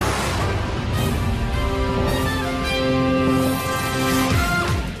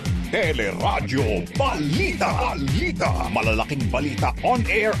Radyo Balita. Malalaking balita on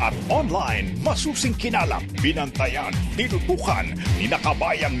air at online. Masusing kinalap, binantayan, tinutukan ni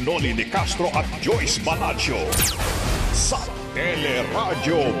nakabayang Noli de Castro at Joyce Balancio. Sa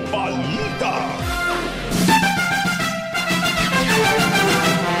Radyo Balita.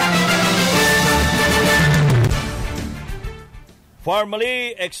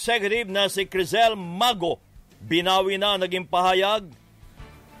 Formerly executive na si Crizel Mago, binawi na naging pahayag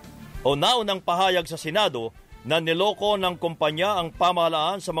o naunang pahayag sa Senado na niloko ng kumpanya ang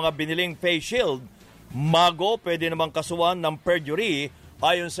pamahalaan sa mga biniling face shield. Mago pwede namang kasuhan ng perjury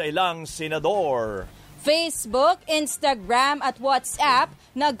ayon sa ilang senador. Facebook, Instagram at WhatsApp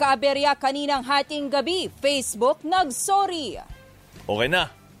nagkaaberya kaninang hating gabi. Facebook nagsorry. Okay na.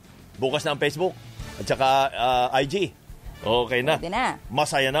 Bukas na ang Facebook at saka IG. Okay na.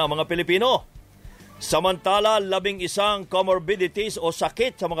 Masaya na ang mga Pilipino. Samantala, 11 comorbidities o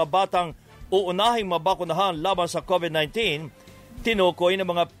sakit sa mga batang uunahing mabakunahan laban sa COVID-19, tinukoy ng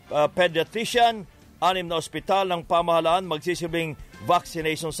mga pediatrician, 6 na ospital ng pamahalaan magsisilbing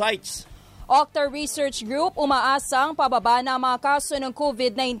vaccination sites. Octa Research Group umaasang pababa na mga kaso ng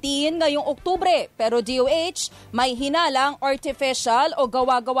COVID-19 ngayong Oktubre, pero DOH may hinalang artificial o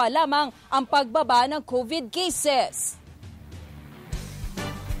gawa-gawa lamang ang pagbaba ng COVID cases.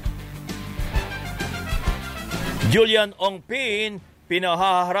 Julian Ongpin,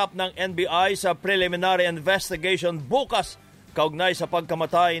 pinahaharap ng NBI sa preliminary investigation bukas kaugnay sa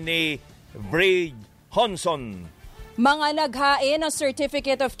pagkamatay ni Brad Honson. Mga naghain ng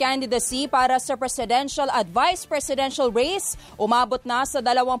Certificate of Candidacy para sa presidential at vice presidential race umabot na sa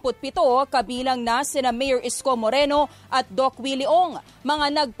 27, kabilang na sina Mayor Isko Moreno at Doc Willie Ong. Mga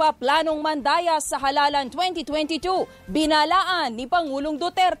nagpaplanong mandaya sa halalan 2022, binalaan ni Pangulong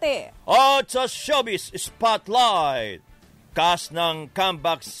Duterte. At sa Showbiz Spotlight, cast ng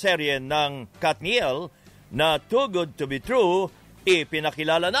comeback serye ng Katniel na Too Good to be True,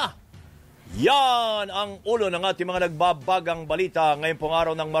 ipinakilala na. Yan ang ulo ng ating mga nagbabagang balita ngayong pong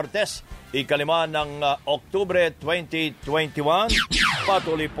araw ng Martes, 5 ng Oktubre 2021.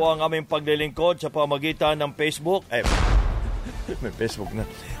 Patuloy po ang aming paglilingkod sa pamagitan ng Facebook. May Facebook na.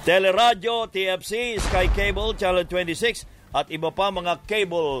 Teleradyo, TFC, Sky Cable, Channel 26 at iba pa mga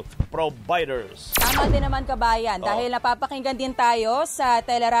cable providers. Tama din naman, kabayan, dahil napapakinggan din tayo sa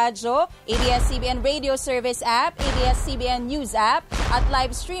Teleradyo, ABS-CBN Radio Service App, ABS-CBN News App, at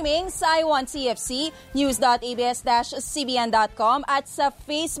live streaming sa i1TFC, news.abs-cbn.com at sa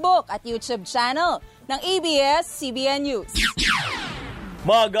Facebook at YouTube channel ng ABS-CBN News.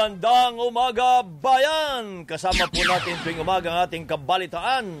 Magandang umaga, bayan! Kasama po natin tuwing umaga ang ating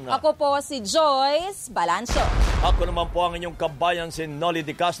kabalitaan. Ako po si Joyce Balancio. Ako naman po ang inyong kabayan, si Noli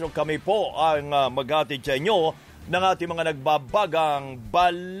de Castro. Kami po ang maghatid sa inyo ng ating mga nagbabagang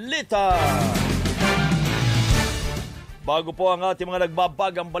balita. Bago po ang ating mga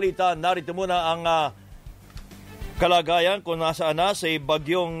nagbabagang balita, narito muna ang kalagayan kung nasaan na sa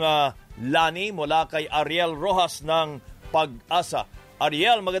bagyong Lani mula kay Ariel Rojas ng Pag-asa.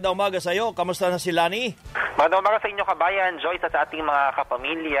 Ariel, magandang umaga sa iyo. Kamusta na si Lani? Magandang umaga sa inyo, kabayan, Joyce, at sa ating mga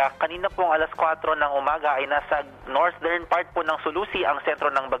kapamilya. Kanina pong alas 4 ng umaga ay nasa northern part po ng Sulusi ang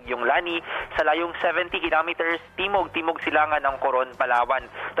sentro ng Bagyong Lani sa layong 70 kilometers timog silangan ng Coron, Palawan.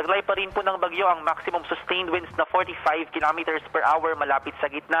 Taglay pa rin po ng bagyo ang maximum sustained winds na 45 kilometers per hour malapit sa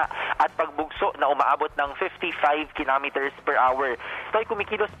gitna at pagbugso na umaabot ng 55 kilometers per hour. Ito ay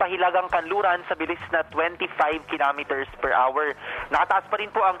kumikilos pahilagang kanluran sa bilis na 25 kilometers per hour. Nakataas pa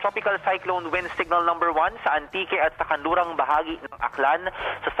rin po ang tropical cyclone wind signal number 1 sa Antique at sa kanlurang bahagi ng Aklan,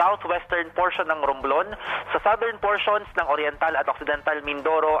 sa southwestern portion ng Romblon, sa southern portions ng Oriental at Occidental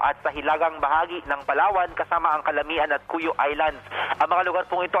Mindoro at sa hilagang bahagi ng Palawan kasama ang Calamian at Cuyo Islands. Ang mga lugar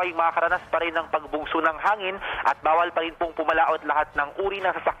pong ito ay makakaranas pa rin ng pagbugso ng hangin at bawal pa rin pong pumalaot lahat ng uri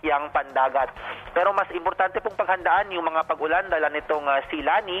ng sasakyang pandagat. Pero mas importante pong paghandaan yung mga pag-ulan dala nitong si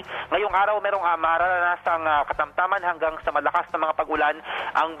Lani. Ngayong araw merong mararanasang katamtaman hanggang sa malakas na mga pag-ulan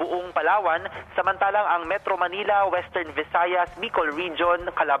ang buong Palawan, samantalang ang Metro Manila, Western Visayas, Bicol Region,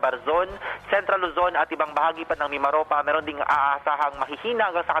 Calabarzon, Central Luzon at ibang bahagi pa ng Mimaropa meron ding aasahang mahihina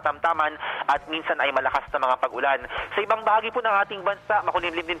hanggang sa katamtaman at minsan ay malakas na mga pag-ulan. Sa ibang bahagi po ng ating bansa,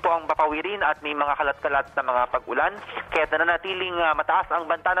 makulimlim din po ang papawirin at may mga kalat-kalat na mga pag-ulan, kaya nananatiling mataas ang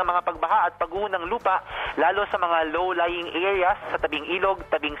banta ng mga pagbaha at pagguho ng lupa, lalo sa mga low-lying areas sa tabing ilog,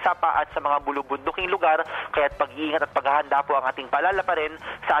 tabing sapa at sa mga bulubunduking lugar, kaya't pag-iingat at paghahanda po ang ating maalala pa rin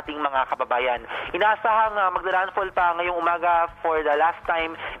sa ating mga kababayan. Inaasahang magla-landfall pa ngayong umaga for the last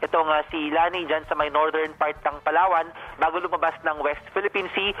time itong si Lani dyan sa may northern part ng Palawan bago lumabas ng West Philippine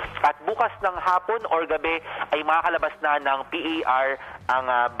Sea at bukas ng hapon or gabi ay makakalabas na ng PAR ang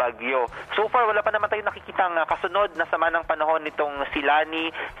bagyo. So far, wala pa naman tayong nakikitang kasunod na sama ng panahon nitong si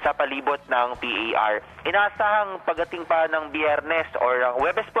Lani sa palibot ng PAR. Inaasahang pagdating pa ng Biyernes or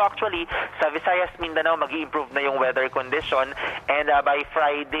Huwebes po actually, sa Visayas, Mindanao, mag-i-improve na yung weather condition and by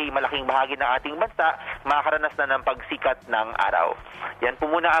Friday, malaking bahagi ng ating bansa makakaranas na ng pagsikat ng araw. Yan po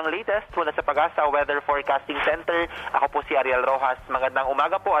muna ang latest mula sa Pag-asa Weather Forecasting Center. Ako po si Ariel Rojas. Magandang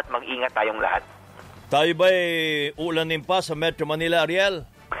umaga po at mag-ingat tayong lahat. Tayo ba'y ulanin pa sa Metro Manila, Ariel?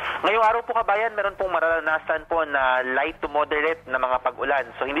 Ngayong araw po kabayan, meron pong mararanasan po na light to moderate na mga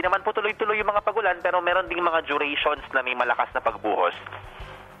pag-ulan. So hindi naman po tuloy-tuloy yung mga pag-ulan pero meron ding mga durations na may malakas na pagbuhos.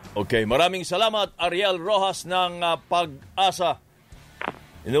 Okay, maraming salamat Ariel Rojas ng Pag-asa.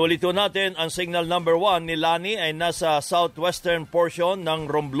 Inuulito natin ang signal number 1 ni Lani ay nasa southwestern portion ng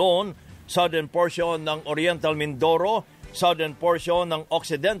Romblon, southern portion ng Oriental Mindoro, southern portion ng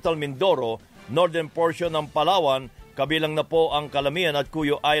Occidental Mindoro, northern portion ng Palawan, kabilang na po ang Calamian at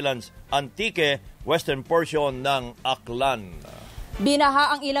Cuyo Islands, Antique, western portion ng Aklan.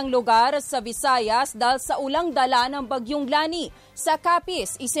 Binaha ang ilang lugar sa Visayas dahil sa ulang dala ng bagyong Lani. Sa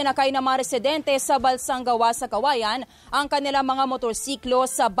Capiz, isinakay ng mga residente sa balsang gawa sa Kawayan ang kanilang mga motorsiklo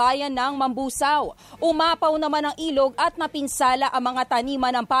sa bayan ng Mambusaw. Umapaw naman ang ilog at napinsala ang mga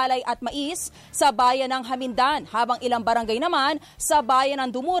taniman ng palay at mais sa bayan ng Hamindan, habang ilang barangay naman sa bayan ng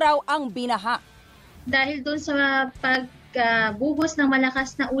Dumuraw ang binaha. Dahil doon sa pagbuhos ng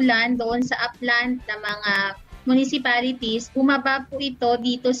malakas na ulan doon sa upland ng mga municipalities, bumaba po ito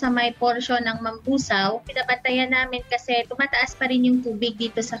dito sa may portion ng Mambusaw. Pinabantayan namin kasi tumataas pa rin yung tubig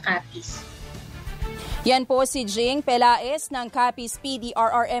dito sa Capiz. Yan po si Jing Pelaez ng Capiz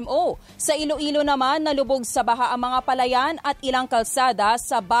PDRRMO. Sa Iloilo naman, nalubog sa baha ang mga palayan at ilang kalsada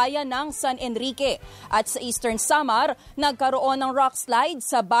sa bayan ng San Enrique. At sa Eastern Samar, nagkaroon ng rock slide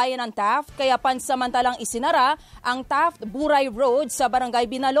sa bayan ng Taft, kaya pansamantalang isinara ang Taft-Buray Road sa Barangay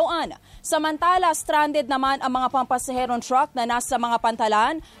Binaloan. Samantala, stranded naman ang mga pampasaherong truck na nasa mga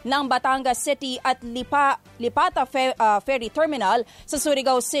pantalan ng Batangas City at Lipata Ferry Terminal sa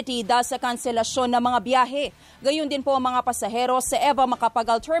Surigao City dahil sa kanselasyon ng mga biyahe. Gayon din po ang mga pasahero sa Eva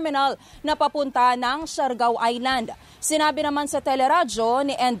Macapagal Terminal na papunta ng Siargao Island. Sinabi naman sa teleradyo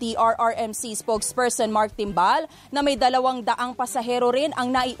ni NDRRMC spokesperson Mark Timbal na may 200 pasahero rin ang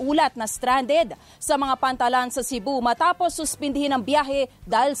naiulat na stranded sa mga pantalan sa Cebu matapos suspindihin ang biyahe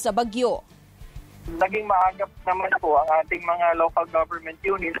dahil sa bagyo. Naging maagap naman po ang ating mga local government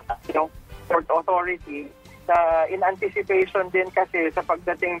units, yung port authority, na in anticipation din kasi sa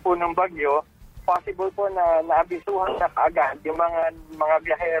pagdating po ng bagyo, possible po na naabisuhan na kaagad yung mga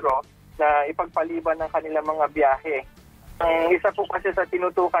biyahero na ipagpaliban ng kanilang mga biyahe. Ang isa po kasi sa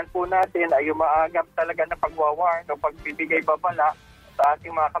tinutukan po natin ay yung maagap talaga na pagwawarn o pagbibigay babala sa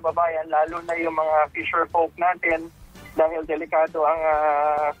ating mga kababayan, lalo na yung mga fisher folk natin dahil delikado ang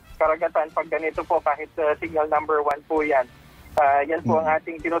karagatan pag ganito po kahit signal number 1 po yan. Yan po ang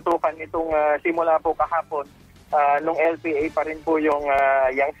ating tinutukan nitong simula po kahapon nung LPA pa rin po yung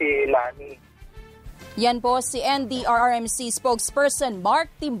si Lani. Yan po si NDRRMC spokesperson Mark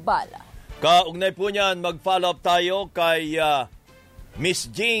Timbal. Kaugnay po niyan, mag-follow up tayo kay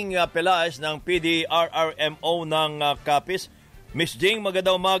Miss Jing Pelaez ng PDRRMO ng Capiz. Miss Jing,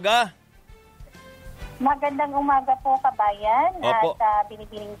 magandang umaga. Magandang umaga po kabayan. Opo. At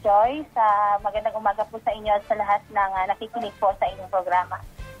Binibining Joy. Magandang umaga po sa inyo at sa lahat ng nakikinig po sa inyong programa.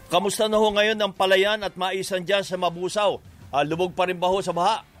 Kamusta na ho ngayon ang palayan at maisan dyan sa Mabusaw? Lubog pa rin ba ho sa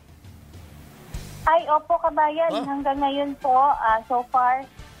baha? Ay, opo kabayan. Hanggang ngayon po, so far,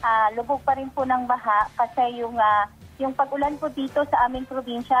 lubog pa rin po ng baha kasi yung pag-ulan po dito sa aming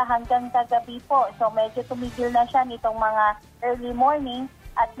probinsya hanggang kagabi po. So medyo tumigil na siya nitong mga early morning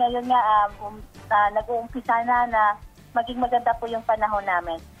at ngayon nga nag-uumpisa na maging maganda po yung panahon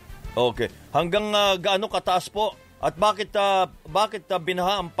namin. Okay. Hanggang gaano kataas po? At bakit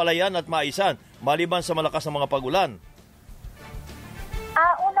binaha ang palayan at maisan maliban sa malakas na mga pag-ulan?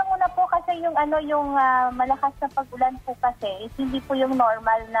 Unang-una po kasi yung malakas na pag-ulan po kasi is hindi po yung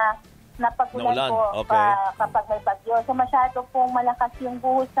normal na pag-ulan po kapag may bagyo. So masyado pong malakas yung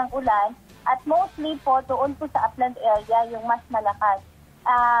buhos ng ulan at mostly po doon po sa upland area yung mas malakas.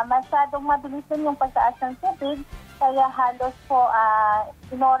 Masyadong mabilis din yung pagtaas ng tubig kaya halos po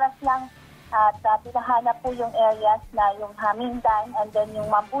inoras lang at pinahanap po yung areas na yung Hamindan and then yung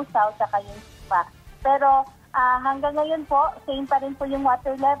Mambusaw sa yung Sipa. Pero hanggang ngayon po, same pa rin po yung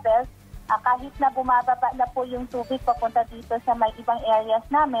water levels kahit na bumababa na po yung tubig papunta dito sa may ibang areas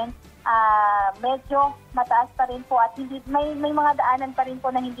namin, medyo mataas pa rin po at hindi, may mga daanan pa rin po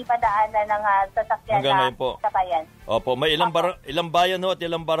na hindi pa daanan ng sasakyan na kabayan. Opo, may ilang bayan at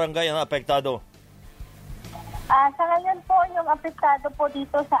ilang barangay ang apektado? Sa ngayon po, yung apektado po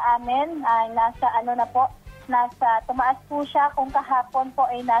dito sa amin, nasa tumaas po siya. Kung kahapon po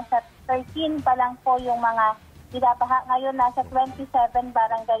ay nasa 13 pa lang po yung mga binabaha. Ngayon nasa 27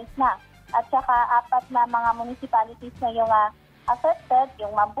 barangays na. At saka 4 na mga municipalities na yung affected,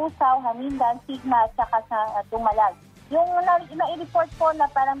 yung Mambusaw, Hamindan, Sigma, at saka sa Dumalag. Yung na-report po na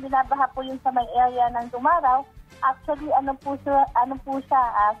parang binabaha po yung sa may area ng Dumaraw, actually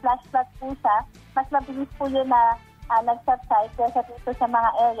flash flood po siya. Mas mabilis po yun na nag-subside kaysa dito sa mga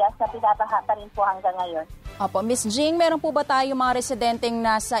areas na binabaha pa rin po hanggang ngayon. Opo, Ms. Jing, meron po ba tayo mga residenteng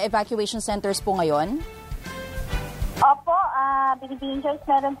nasa evacuation centers po ngayon? Opo, Binibining Joyce,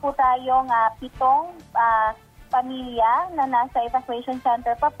 meron po tayong 7 pamilya na nasa evacuation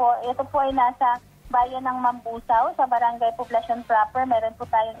center pa po. Ito po ay nasa bayan ng Mambusaw sa Barangay Poblacion Proper. Meron po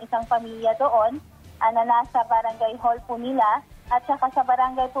tayong isang pamilya doon na nasa Barangay Hall po nila. At saka sa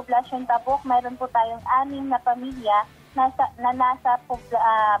Barangay Poblacion Tabuk, meron po tayong 6 na pamilya na nasa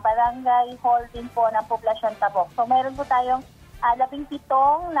Barangay Hall din po ng Poblacion Tabuk. So meron po tayong 17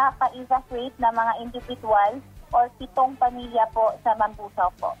 naka-evacuate na mga individual or 7 pamilya po sa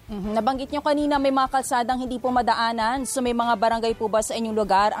Mambusaw po. Nabanggit nyo kanina may mga kalsadang hindi po madaanan. So may mga barangay po ba sa inyong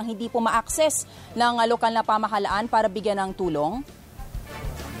lugar ang hindi po ma-access ng lokal na pamahalaan para bigyan ng tulong?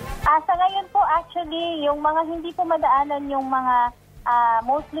 Sa ngayon po actually, yung mga hindi po madaanan yung mga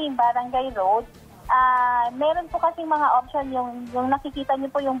mostly barangay road, meron po kasing mga option yung nakikita niyo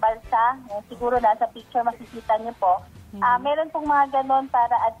po yung balsa, siguro nasa picture makikita niyo po. Meron pong mga ganon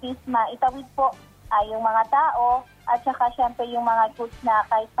para at least maitawid po yung mga tao at saka syempre yung mga goods na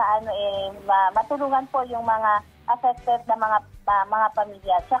kahit paano matulungan po yung mga affected na mga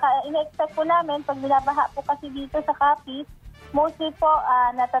pamilya. Tsaka ina-expect po namin pag binabaha po kasi dito sa Capiz, mostly po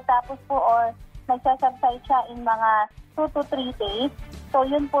natatapos po or nagsasubside siya in mga 2 to 3 days. So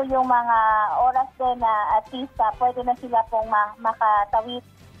yun po yung mga oras din na at least pwede na sila pong makatawid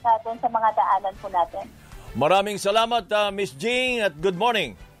doon sa mga daanan po natin. Maraming salamat, Ms. Jing, at good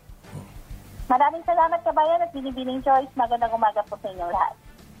morning. Maraming salamat, kabayan, at Binibining Joyce. Magandang umaga po sa inyong lahat.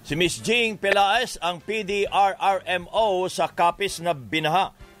 Si Ms. Jing Pelaez, ang PDRRMO sa Capiz na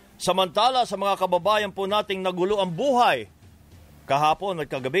binaha. Samantala sa mga kababayan po nating nagulo ang buhay kahapon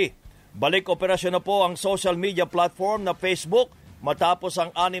at kagabi. Balik operasyon na po ang social media platform na Facebook matapos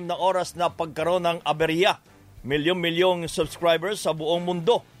ang 6 na oras na pagkaroon ng aberya. Milyong-milyong subscribers sa buong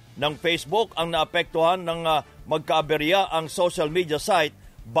mundo ng Facebook ang naapektuhan ng magkaaberya ang social media site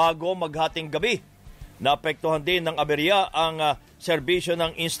bago maghating gabi. Naapektuhan din ng aberya ang serbisyo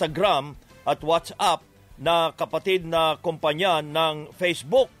ng Instagram at WhatsApp na kapatid na kumpanya ng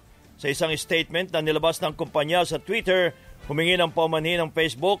Facebook. Sa isang statement na nilabas ng kumpanya sa Twitter, humingi ng paumanhin ng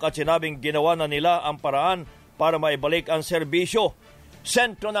Facebook at sinabing ginawa na nila ang paraan para maibalik ang serbisyo.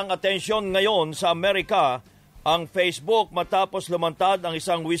 Sentro ng atensyon ngayon sa Amerika ang Facebook matapos lumantad ang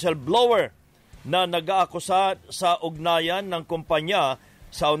isang whistleblower na nag-aakusa sa ugnayan ng kumpanya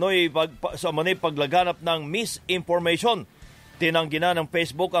sa unoy paglaganap ng misinformation. Tinanggi na ng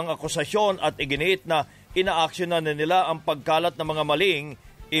Facebook ang akusasyon at iginiit na ina-aksyonan na nila ang pagkalat ng mga maling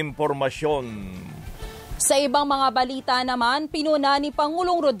impormasyon. Sa ibang mga balita naman, pinuna ni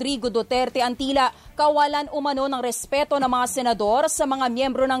Pangulong Rodrigo Duterte ang tila kawalan umano ng respeto ng mga senador sa mga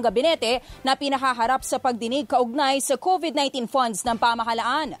miyembro ng gabinete na pinahaharap sa pagdinig kaugnay sa COVID-19 funds ng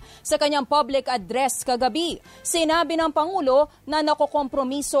pamahalaan. Sa kanyang public address kagabi, sinabi ng Pangulo na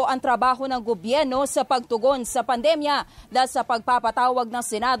nakokompromiso ang trabaho ng gobyerno sa pagtugon sa pandemya dahil sa pagpapatawag ng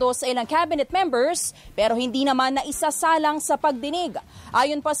Senado sa ilang cabinet members pero hindi naman na isasalang sa pagdinig.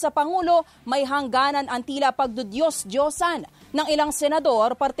 Ayon pa sa Pangulo, may hangganan ang tila pagdudyos-diyosan ng ilang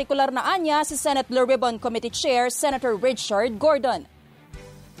senador, partikular na anya si Senate Blue Ribbon Committee Chair Senator Richard Gordon.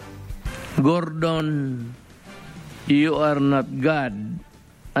 Gordon, you are not God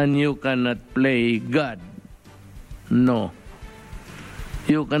and you cannot play God. No.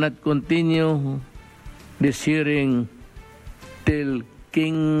 You cannot continue this hearing till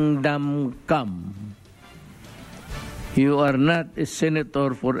kingdom come. You are not a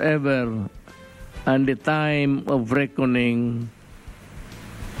senator forever, and the time of reckoning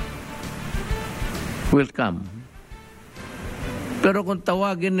will come. Pero kung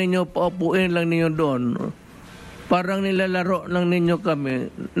tawagin ninyo, paupuin lang ninyo doon, parang nilalaro lang ninyo kami,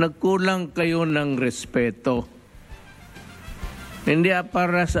 nagkulang kayo ng respeto. Hindi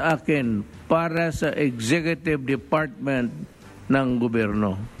para sa akin, para sa executive department ng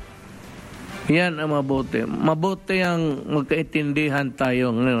gobyerno. Yan ang mabuti. Mabuti ang magkaintindihan tayo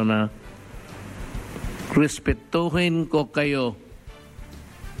ngayon na respetuhin ko kayo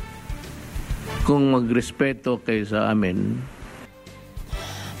kung magrespeto kayo sa amin.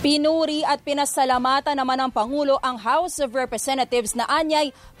 Pinuri at pinasalamatan naman ng Pangulo ang House of Representatives na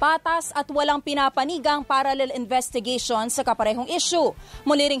anyay patas at walang pinapanigang parallel investigation sa kaparehong issue.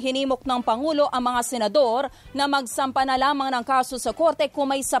 Muli ring hinimok ng Pangulo ang mga senador na magsampa na lamang ng kaso sa korte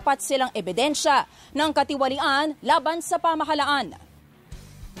kung may sapat silang ebidensya ng katiwalian laban sa pamahalaan.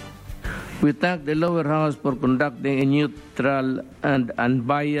 We thank the lower house for conducting a neutral and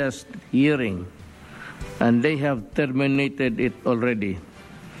unbiased hearing, and they have terminated it already.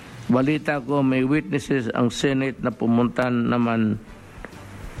 Balita ko may witnesses ang Senate na pumunta naman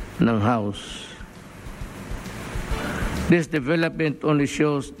ng House. This development only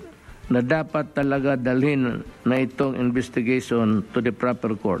shows na dapat talaga dalhin na itong investigation to the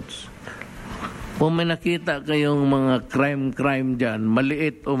proper courts. Kung may nakita kayong mga crime dyan,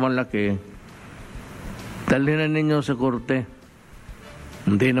 maliit o malaki, dalhin na ninyo sa korte.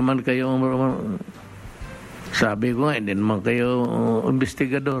 Hindi naman kayo... Sabi ko nga, hindi naman kayo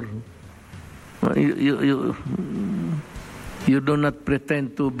investigador. You do not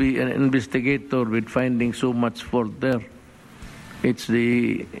pretend to be an investigator with finding so much fault there. It's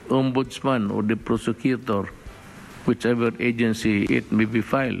the ombudsman or the prosecutor, whichever agency it may be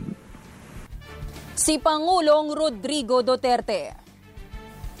filed. Si Pangulong Rodrigo Duterte.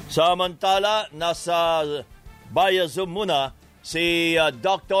 Samantala, nasa via Zoom muna si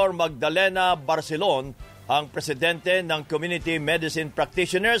Dr. Magdalena Barcelon, ang presidente ng Community Medicine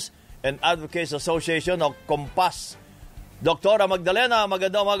Practitioners and Advocates Association o COMPAS. Dr. Magdalena,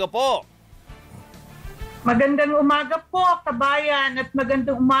 magandang umaga po. Magandang umaga po, kabayan, at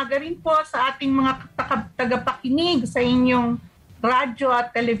magandang umaga rin po sa ating mga tagapakinig sa inyong radyo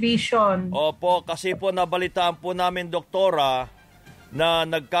at television. Opo, kasi po nabalitaan po namin, Doktora, na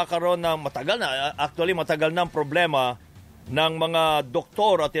nagkakaroon ng matagal na problema ng mga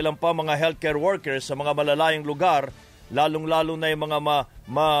doktor at ilang pa mga healthcare workers sa mga malalayong lugar, lalong-lalo na yung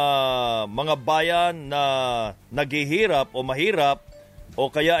mga bayan na naghihirap o mahirap o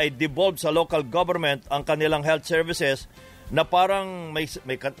kaya ay devolved sa local government ang kanilang health services, na parang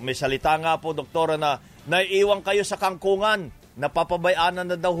may salita nga po, Doktora, na naiiwan kayo sa kangkungan, napapabayanan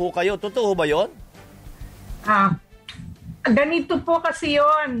na daw ho kayo. Totoo ba yun? Ganito po kasi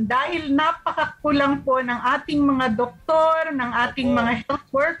yon, dahil napakakulang po ng ating mga doktor, ng ating mga health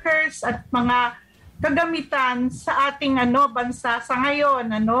workers at mga kagamitan sa ating bansa sa ngayon.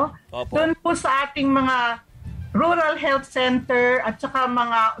 Doon po sa ating mga rural health center at saka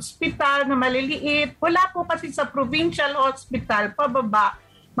mga ospital na maliliit. Wala po kasi sa provincial hospital, pababa,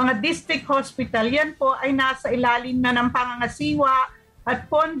 mga district hospital, yan po ay nasa ilalim na ng pangangasiwa at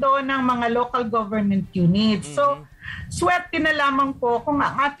pondo ng mga local government units. So, swerte na lamang po kung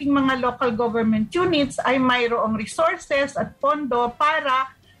ang ating mga local government units ay mayroong resources at pondo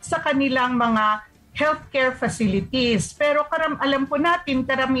para sa kanilang mga healthcare facilities. Pero alam po natin,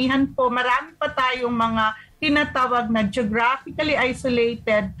 karamihan po, marami pa tayong mga tinatawag na geographically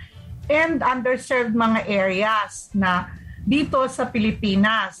isolated and underserved mga areas na dito sa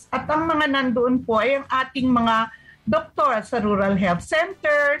Pilipinas. At ang mga nandoon po ay ang ating mga doktor sa rural health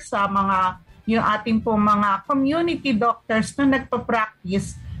center, sa yung ating po mga community doctors na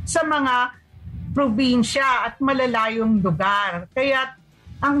nagpa-practice sa mga probinsya at malalayong lugar. Kaya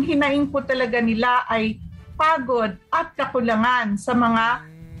ang hinaing po talaga nila ay pagod at kakulangan sa mga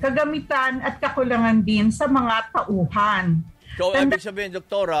kagamitan at kakulangan din sa mga tauhan. So, ibig sabihin,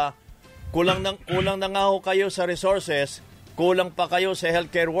 Doktora, kulang na nga ho kayo sa resources, kulang pa kayo sa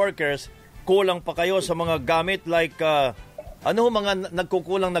healthcare workers, kulang pa kayo sa mga gamit like, mga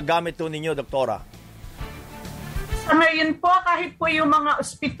nagkukulang na gamit to ninyo, Doktora? Sa ngayon po, kahit po yung mga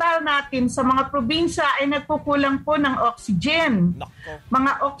ospital natin sa mga probinsya ay nagkukulang po ng oxygen. Nako.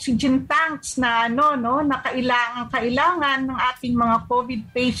 Mga oxygen tanks na na kailangan ng ating mga COVID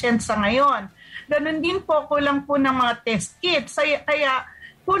patients sa ngayon. Ganun din po, kulang po ng mga test kits. Kaya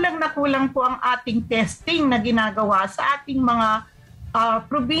kulang na kulang po ang ating testing na ginagawa sa ating mga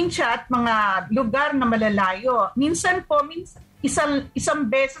probinsya at mga lugar na malalayo. Minsan isang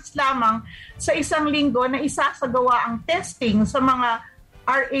beses lamang sa isang linggo na isasagawa ang testing sa mga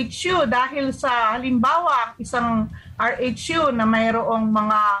RHU dahil sa halimbawa isang RHU na mayroong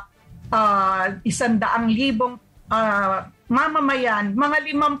mga 100,000 mamamayan, mga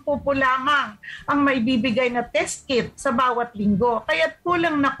 50 po lamang ang may bibigay na test kit sa bawat linggo. Kaya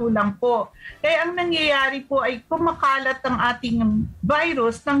kulang na kulang po. Kaya ang nangyayari po ay kumakalat ang ating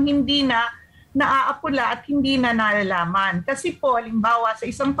virus nang hindi na naaapula at hindi na nalalaman. Kasi po, halimbawa sa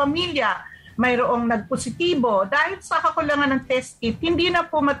isang pamilya, mayroong nagpositibo. Dahil sa kakulangan ng test kit, hindi na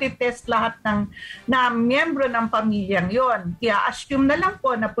po matitest lahat na miyembro ng pamilyang yon. Kaya assume na lang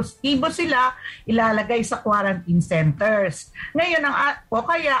po na positibo sila, ilalagay sa quarantine centers. Ngayon, o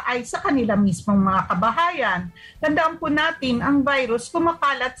kaya ay sa kanila mismong mga kabahayan. Tandaan po natin, ang virus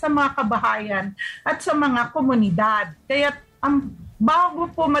kumakalat sa mga kabahayan at sa mga komunidad. Kaya bago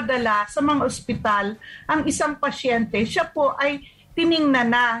po madala sa mga ospital ang isang pasyente, siya po ay tiningnan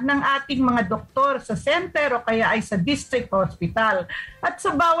na ng ating mga doktor sa center o kaya ay sa district hospital. At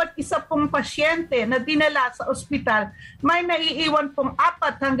sa bawat isa pong pasyente na dinala sa ospital, may naiiwan pong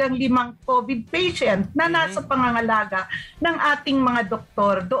 4 hanggang 5 COVID patient na nasa pangangalaga ng ating mga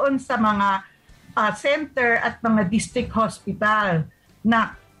doktor doon sa mga center at mga district hospital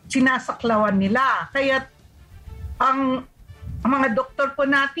na sinasaklawan nila. Kaya ang mga doktor po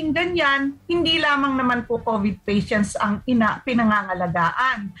natin ganyan, hindi lamang naman po COVID patients ang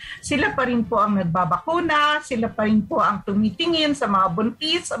pinangangalagaan. Sila pa rin po ang nagbabakuna, sila pa rin po ang tumitingin sa mga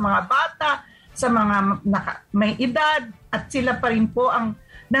buntis, sa mga bata, sa mga may edad, at sila pa rin po ang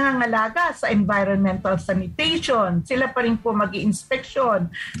nangangalaga sa environmental sanitation. Sila pa rin po mag-i-inspeksyon.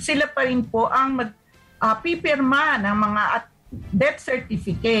 Sila pa rin po ang pipirma ng mga death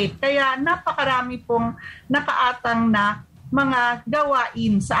certificate. Kaya napakarami pong nakaatang na mga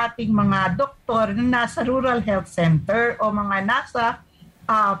gawain sa ating mga doktor na nasa rural health center o mga nasa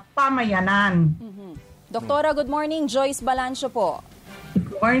pamayanan. Doktora, good morning. Joyce Balancio po.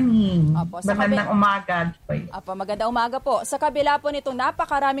 Good morning. Magandang umaga. Magandang umaga po. Sa kabila po nitong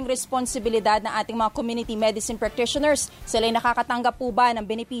napakaraming responsibilidad ng ating mga community medicine practitioners, sila'y nakakatanggap po ba ng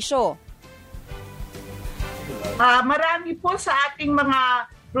benepisyo? Marami po sa ating mga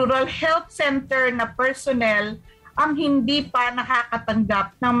rural health center na personnel ang hindi pa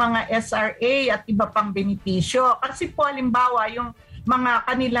nakakatanggap ng mga SRA at iba pang benepisyo. Kasi po halimbawa yung mga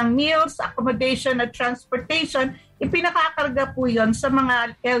kanilang meals, accommodation at transportation, ipinakakarga po yon sa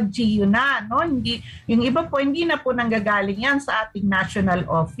mga LGU na. No? Yung iba po, hindi na po nanggagaling yan sa ating national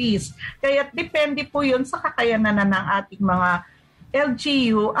office. Kaya depende po yon sa kakayanan ng ating mga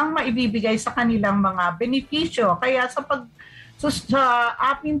LGU ang maibibigay sa kanilang mga benepisyo. Kaya sa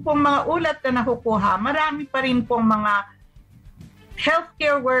ating pong mga ulat na nakukuha, marami pa rin pong mga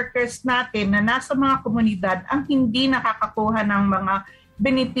healthcare workers natin na nasa mga komunidad ang hindi nakakakuha ng mga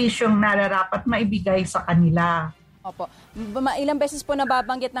benepisyong nararapat maibigay sa kanila. Opo. Ilang beses po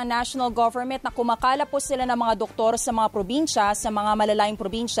nababanggit ng national government na kumakala po sila ng mga doktor sa mga probinsya, sa mga malalayong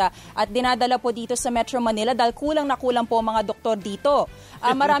probinsya at dinadala po dito sa Metro Manila dahil kulang na kulang po mga doktor dito.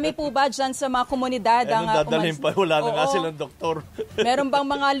 Marami po ba dyan sa mga komunidad? Dadalhin pa, wala na nga silang doktor. Meron bang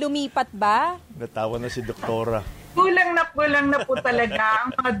mga lumipat ba? Natawa na si doktora. Kulang na po talaga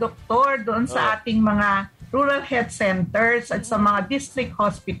ang mga doktor doon sa ating mga rural health centers at sa mga district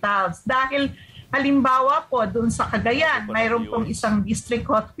hospitals dahil halimbawa po doon sa Cagayan, mayroon pong isang district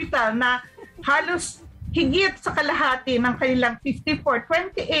hospital na halos higit sa kalahati ng kanilang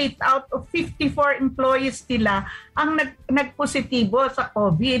 28 out of 54 employees nila ang nagpositibo sa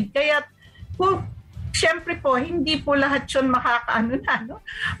COVID. Kaya po, siyempre po, hindi po lahat yun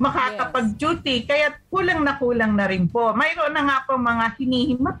makakapag-duty. Kaya kulang na rin po. Mayroon na nga po mga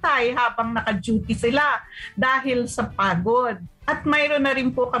hinihimatay habang naka-duty sila dahil sa pagod. At mayroon na rin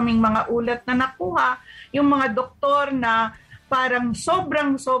po kaming mga ulat na nakuha, yung mga doktor na parang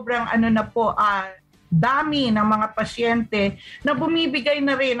sobrang dami ng mga pasyente na bumibigay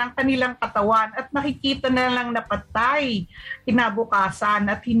na rin ang kanilang katawan at nakikita na lang na patay kinabukasan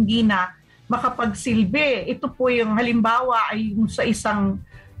at hindi na makapagsilbi. Ito po yung halimbawa ay yung sa isang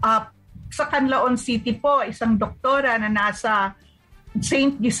sa Canlaon City po, isang doktora na nasa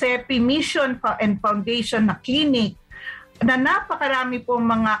St. Giuseppe Mission and Foundation na clinic na napakarami pong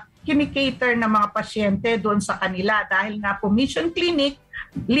mga kinikater na mga pasyente doon sa kanila dahil nga po mission clinic,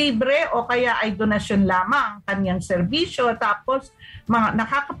 libre o kaya ay donasyon lamang kanyang serbisyo tapos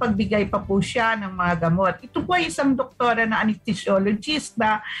nakakapagbigay pa po siya ng mga gamot. Ito po ay isang doktora na anesthesiologist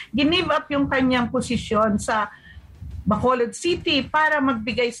na give up yung kanyang posisyon sa Bacolod City para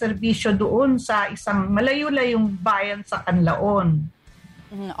magbigay serbisyo doon sa isang malayo-layong bayan sa Canlaon.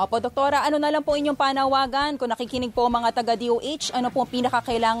 Opo, doktora, ano na lang po inyong panawagan kung nakikinig po mga taga-DOH, ano po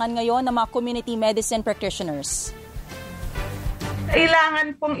pinakakailangan ngayon ng mga community medicine practitioners?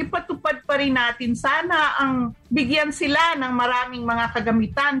 Kailangan pong ipatupad pa rin natin. Sana ang bigyan sila ng maraming mga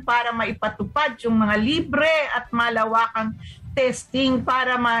kagamitan para maipatupad yung mga libre at malawakang testing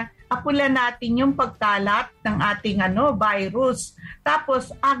para apulan natin yung pagkalat ng ating virus.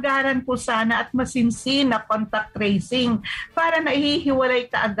 Tapos agaran po sana at masinsin na contact tracing para naihiwalay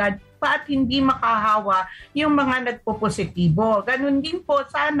kaagad pa at hindi makahawa yung mga nagpo-positibo. Ganun din po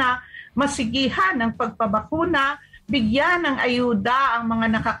sana masigihan ng pagpabakuna, bigyan ng ayuda ang mga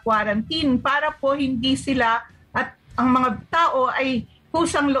naka-quarantine para po hindi sila at ang mga tao ay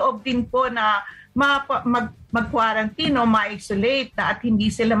kusang loob din po na mag-quarantine o ma-isolate at hindi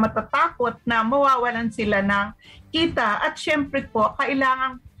sila matatakot na mawawalan sila ng kita. At syempre po,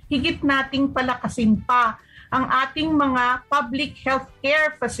 kailangang higit nating palakasin pa ang ating mga public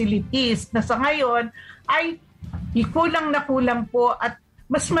healthcare facilities na sa ngayon ay kulang na kulang po at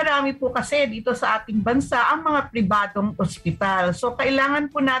mas marami po kasi dito sa ating bansa ang mga pribadong ospital. So kailangan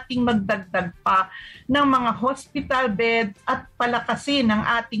po nating magdagdag pa ng mga hospital beds at palakasin ang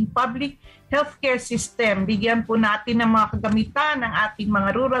ating public healthcare system. Bigyan po natin ng mga kagamitan ng ating mga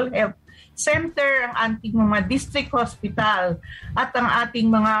rural health center, ang ating mga district hospital at ang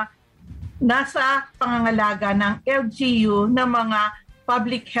ating mga nasa pangangalaga ng LGU na mga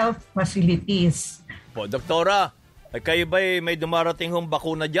public health facilities. Po, Doktora, kayo ba'y may dumarating hong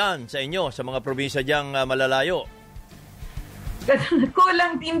bakuna dyan sa inyo, sa mga probinsya diyang malalayo?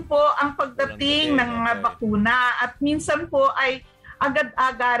 Kulang din po ang pagdating ng mga bakuna at minsan po ay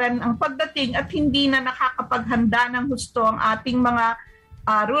agad-agaran ang pagdating at hindi na nakakapaghanda ng husto ang ating mga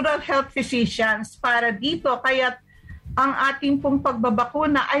rural health physicians para dito. Kaya ang ating pong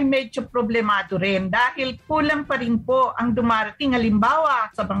pagbabakuna ay medyo problemado rin dahil kulang pa rin po ang dumarating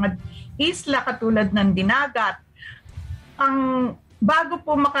halimbawa sa mga isla katulad ng Dinagat. Ang bago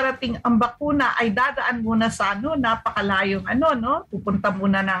po makarating ang bakuna ay dadaan muna sa napakalayong pupunta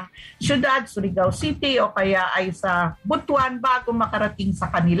muna ng syudad, Surigao City o kaya ay sa Butuan bago makarating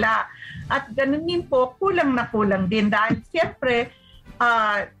sa kanila. At ganun din po, kulang na kulang din dahil siyempre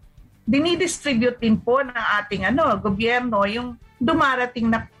dinidistribute din po ng ating gobyerno yung dumarating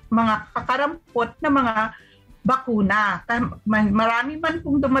na mga kakarampot na mga bakuna. Marami man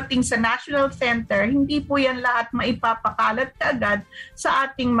pong dumating sa National Center, hindi po yan lahat maipapakalat kaagad sa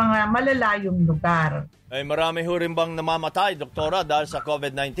ating mga malalayong lugar. Ay marami ho rin bang namamatay, Doktora, dahil sa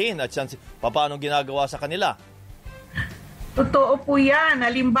COVID-19 at paano ginagawa sa kanila? Totoo po yan.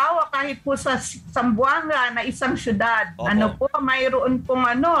 Halimbawa, kahit po sa Zamboanga na isang syudad, mayroon pong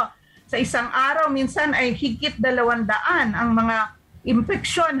sa isang araw, minsan ay higit 200 ang mga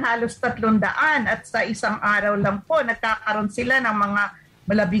impeksyon, halos 300 at sa isang araw lang po nagkakaroon sila ng mga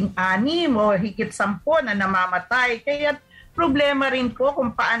 16 o higit 10 na namamatay. Kaya problema rin po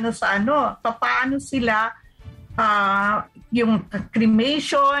kung paano sila yung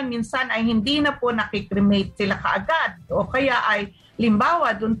cremation, minsan ay hindi na po nakikremate sila kaagad o kaya ay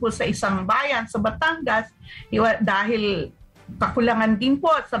limbawa dun po sa isang bayan sa Batangas dahil kakulangan din po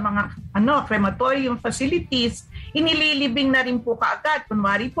sa mga crematorium facilities, inililibing na rin po kaagad.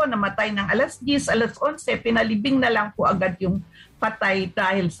 Kunwari po, namatay ng alas 10, alas 11, pinalibing na lang po agad yung patay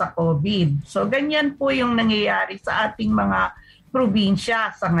dahil sa COVID. So, ganyan po yung nangyayari sa ating mga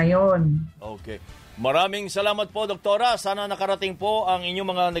probinsya sa ngayon. Okay. Maraming salamat po, Doktora. Sana nakarating po ang inyong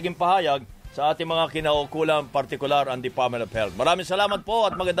mga naging pahayag sa ating mga kinaukulang partikular ang Department of Health. Maraming salamat po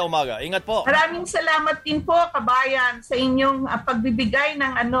at magandang umaga. Ingat po. Maraming salamat din po, kabayan, sa inyong pagbibigay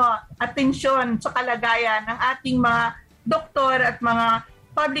ng atensyon sa kalagayan ng ating mga doktor at mga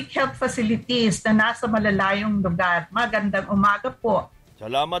public health facilities na nasa malalayong lugar. Magandang umaga po.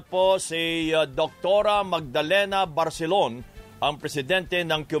 Salamat po si Doktora Magdalena Barcelon, ang presidente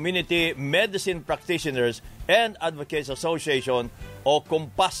ng Community Medicine Practitioners and Advocates Association o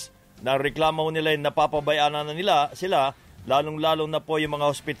COMPAS. Na reklamo nila yung napapabayaan na nila sila, lalong-lalo na po yung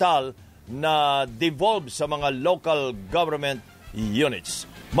mga hospital na devolve sa mga local government units.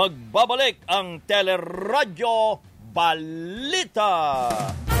 Magbabalik ang Teleradyo Balita.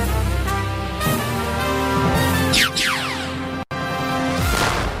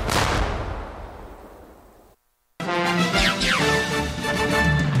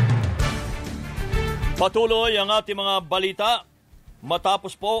 Patuloy ang ating mga balita.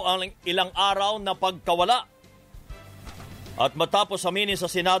 Matapos po ang ilang araw na pagkawala at matapos aminin sa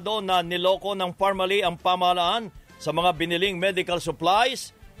Senado na niloko ng formally ang pamahalaan sa mga biniling medical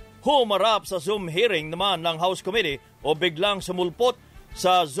supplies, humarap sa Zoom hearing naman ng House Committee o biglang sumulpot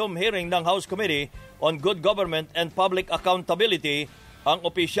sa Zoom hearing ng House Committee on Good Government and Public Accountability ang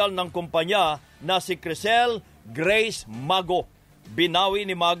opisyal ng kumpanya na si Crisel Grace Mago. Binawi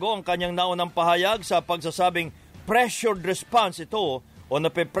ni Mago ang kanyang naunang pahayag sa pagsasabing pressured response ito o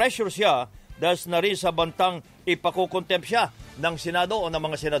nape-pressure siya dahil na rin sa bantang ipakukontempt siya ng Senado o ng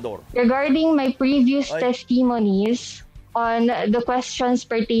mga senador. Regarding my previous testimonies, on the questions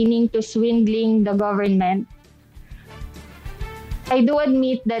pertaining to swindling the government, I do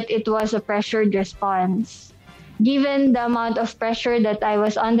admit that it was a pressured response. Given the amount of pressure that I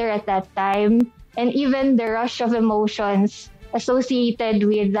was under at that time, and even the rush of emotions associated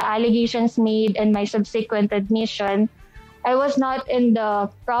with the allegations made and my subsequent admission, I was not in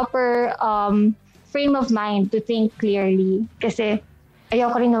the proper frame of mind to think clearly. Kasi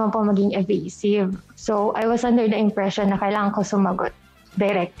ayoko rin naman po maging evasive. So I was under the impression na kailangan ko sumagot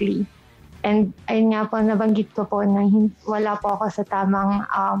directly. And ayun nga po, nabanggit ko po na wala po ako sa tamang,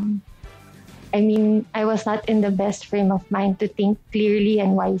 I was not in the best frame of mind to think clearly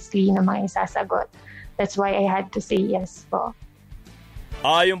and wisely na mga isasagot. That's why I had to say yes po.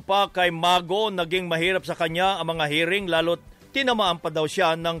 Ayon pa kay Mago, naging mahirap sa kanya ang mga hearing lalo't tinamaan pa daw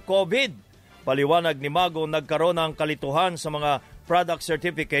siya ng COVID. Paliwanag ni Mago, nagkaroon ng kalituhan sa mga product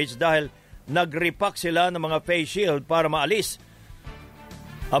certificates dahil nag-repack sila ng mga face shield para maalis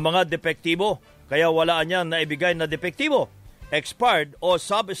ang mga depektibo, kaya wala niya na ibigay na depektibo, expired o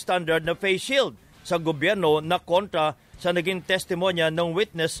substandard na face shield sa gobyerno na kontra sa naging testimonya ng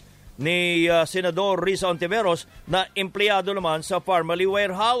witness ni Senador Risa Ontiveros na empleyado naman sa Pharmaly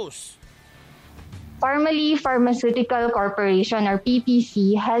Warehouse. Pharmaly Pharmaceutical Corporation or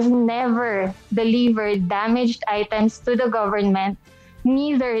PPC has never delivered damaged items to the government,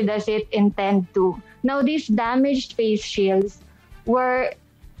 neither does it intend to. Now, these damaged face shields were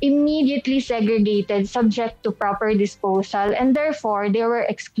immediately segregated subject to proper disposal, and therefore they were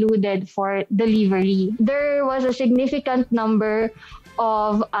excluded for delivery. There was a significant number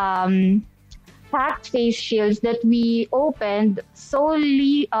of packed face shields that we opened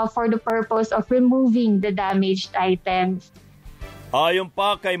solely for the purpose of removing the damaged items. Ayon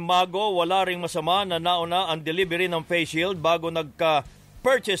pa kay Mago, wala ring masama na nauna ang delivery ng face shield bago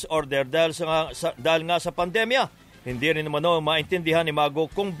nagka-purchase order dahil nga sa pandemya. Hindi rin naman maintindihan ni Mago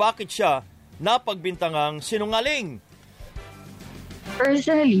kung bakit siya napagbintangang sinungaling.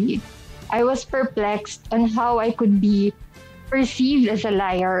 Personally, I was perplexed on how I could be perceived as a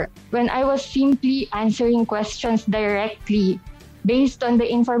liar when I was simply answering questions directly based on the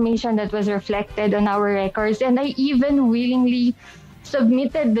information that was reflected on our records, and I even willingly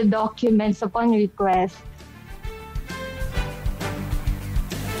submitted the documents upon request.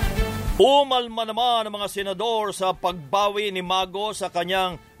 Umalma naman ang mga senador sa pagbawi ni Mago sa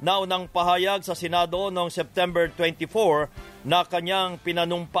kanyang naunang pahayag sa Senado noong September 24 na kanyang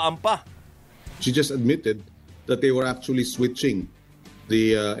pinanumpaan pa. She just admitted that they were actually switching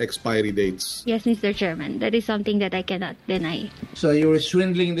the expiry dates. Yes, Mr. Chairman. That is something that I cannot deny. So you were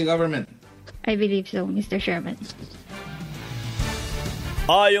swindling the government? I believe so, Mr. Chairman.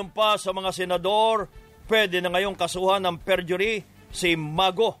 Ayon pa sa mga senador, pwede na ngayong kasuhan ng perjury si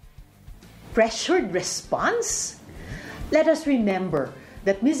Mago. Pressured response? Let us remember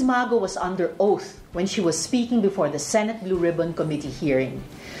that Ms. Mago was under oath when she was speaking before the Senate Blue Ribbon Committee hearing.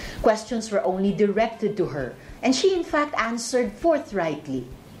 Questions were only directed to her, and she in fact answered forthrightly.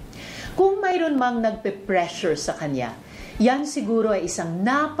 Kung mayroon mang nagpe-pressure sa kanya, yan siguro ay isang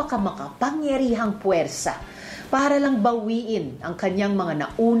napakamakapangyarihang puwersa para lang bawiin ang kanyang mga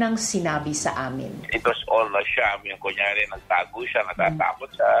naunang sinabi sa amin. It was all a sham. Yung kunyari, nagtago siya,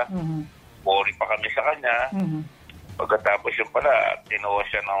 natatakot siya. Worry pa kami sa kanya. Pagkatapos yung pala, tinuha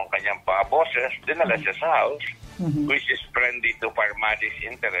siya ng kanyang mga bosses, dinala siya sa house, which is friendly to Parmali's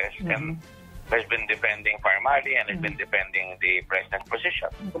interest, and has been defending Parmali and has been defending the president's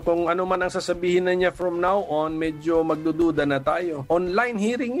position. Kung ano man ang sasabihin na niya from now on, medyo magdududa na tayo. Online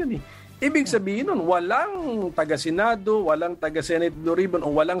hearing yun eh. Ibig sabihin nun, walang taga-Senado, walang taga-Senate Blue Ribbon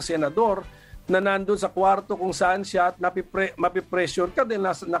o walang senador na nandun sa kwarto kung saan siya at mapipressure ka dahil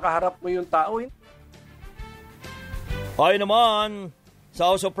nakaharap mo yung tao. Ay naman, sa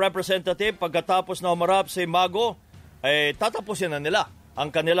House of Representatives, pagkatapos na umarap si Mago, tatapusin na nila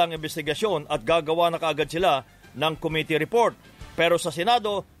ang kanilang investigasyon at gagawa na kaagad sila ng committee report. Pero sa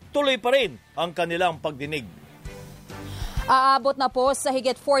Senado, tuloy pa rin ang kanilang pagdinig. Aabot na po sa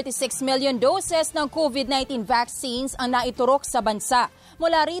higit 46 million doses ng COVID-19 vaccines ang naiturok sa bansa.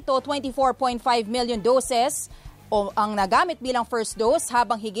 Mula rito, 24.5 million doses ang nagamit bilang first dose,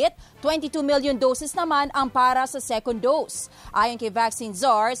 habang higit 22 million doses naman ang para sa second dose. Ayon kay Vaccine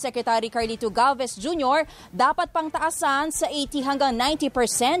Czar, Secretary Carlito Galvez Jr., dapat pang taasan sa 80 hanggang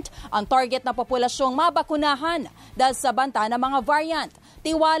 90% ang target na populasyong mabakunahan dahil sa banta ng mga variant.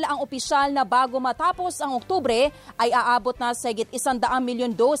 Tiwala ang opisyal na bago matapos ang Oktubre ay aabot na sa higit 100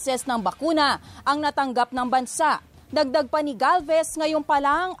 milyon doses ng bakuna ang natanggap ng bansa. Dagdag pa ni Galvez, ngayon pa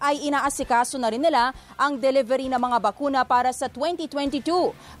lang ay inaasikaso na rin nila ang delivery ng mga bakuna para sa 2022.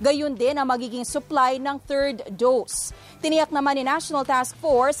 Gayon din ang magiging supply ng third dose. Tiniyak naman ni National Task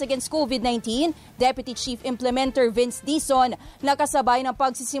Force Against COVID-19, Deputy Chief Implementer Vince Dizon, na kasabay ng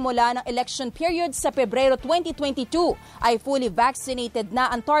pagsisimula ng election period sa Pebrero 2022 ay fully vaccinated na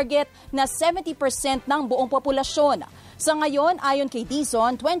ang target na 70% ng buong populasyon. Sa ngayon, ayon kay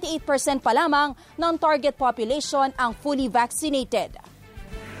Dizon, 28% pa lamang ng target population ang fully vaccinated.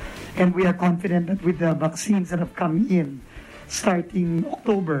 And we are confident that with the vaccines that have come in starting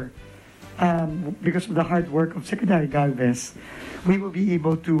October, because of the hard work of Secretary Galvez, we will be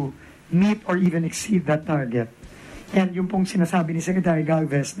able to meet or even exceed that target. And yung pong sinasabi ni Secretary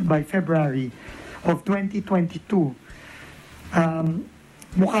Galvez by February of 2022,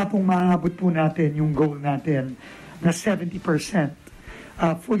 mukha pong maabot po natin yung goal natin na 70%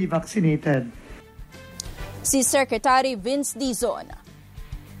 fully vaccinated. Si Secretary Vince Dizon.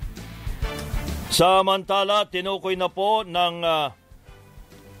 Samantala, tinukoy na po ng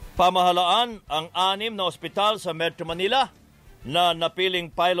pamahalaan ang 6 na ospital sa Metro Manila na napiling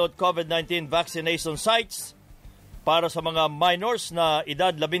pilot COVID-19 vaccination sites para sa mga minors na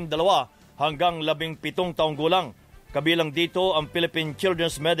edad 12 hanggang 17 taong gulang. Kabilang dito ang Philippine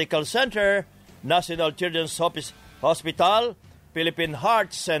Children's Medical Center, National Children's Hospital, Philippine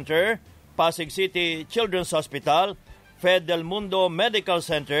Heart Center, Pasig City Children's Hospital, Fed Del Mundo Medical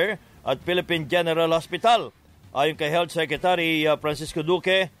Center at Philippine General Hospital. Ayon kay Health Secretary Francisco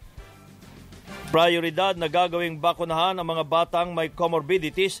Duque, prioridad na gagawing bakunahan ang mga batang may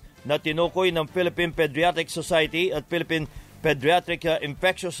comorbidities na tinukoy ng Philippine Pediatric Society at Philippine Pediatric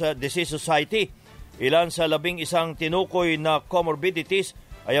Infectious Disease Society. Ilan sa 11 tinukoy na comorbidities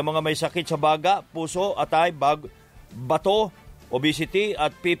ay ang mga may sakit sa baga, puso, atay, bato, obesity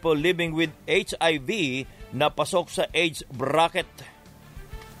at people living with HIV na pasok sa age bracket.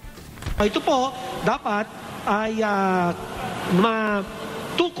 Ito po dapat ay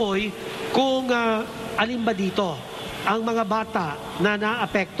matukoy kung alin ba dito ang mga bata na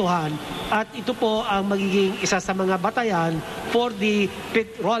naapektuhan at ito po ang magiging isa sa mga batayan for the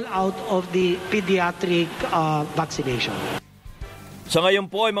rollout of the pediatric vaccination. Sa ngayon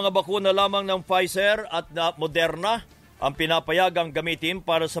po ay mga bakuna lamang ng Pfizer at Moderna ang pinapayagang gamitin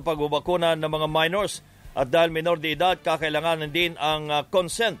para sa pagbabakuna ng mga minors at dahil minor de edad kakailanganan din ang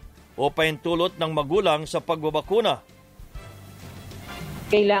consent o pahintulot ng magulang sa pagbabakuna.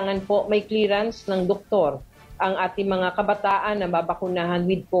 Kailangan po may clearance ng doktor ang ating mga kabataan na babakunahan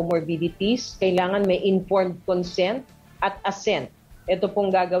with comorbidities. Kailangan may informed consent at assent. Ito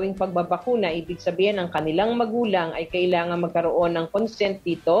pong gagawing pagbabakuna, ibig sabihin ang kanilang magulang ay kailangan magkaroon ng consent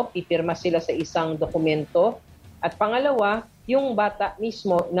dito, pipirma sila sa isang dokumento. At pangalawa, yung bata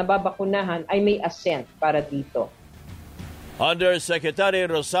mismo na babakunahan ay may assent para dito. Undersecretary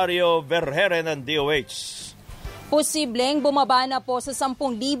Rosario Vergere ng DOH. Posibleng bumaba na po sa 10,000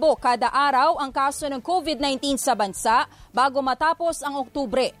 kada araw ang kaso ng COVID-19 sa bansa bago matapos ang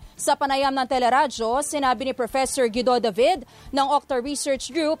Oktubre. Sa panayam ng teleradyo, sinabi ni Professor Guido David ng Octa Research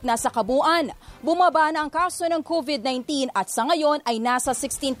Group na sa kabuuan, bumaba na ang kaso ng COVID-19 at sa ngayon ay nasa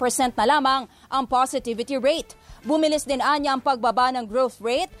 16% na lamang ang positivity rate. Bumilis din anya ang pagbaba ng growth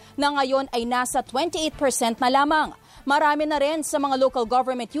rate na ngayon ay nasa 28% na lamang. Marami na rin sa mga local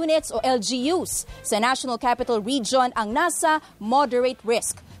government units o LGUs sa National Capital Region ang nasa moderate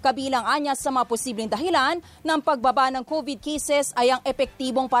risk. Kabilang anya sa mga posibleng dahilan ng pagbaba ng COVID cases ay ang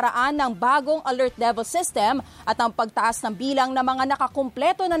epektibong paraan ng bagong alert level system at ang pagtaas ng bilang ng mga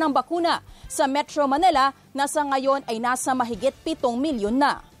nakakumpleto na ng bakuna sa Metro Manila na sa ngayon ay nasa mahigit 7 milyon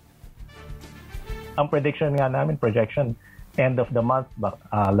na. Ang prediction nga namin, projection, end of the month,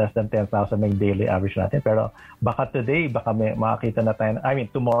 less than 10,000 yung daily average natin. Pero baka today, baka may makakita na tayo,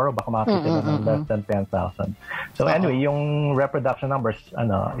 tomorrow, baka makakita na ng less than 10,000. So anyway, yung reproduction numbers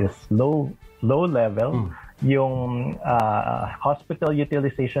is low level. Yung hospital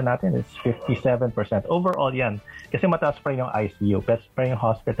utilization natin is 57%. Overall yan. Kasi mataas pa rin yung ICU, pero pa rin yung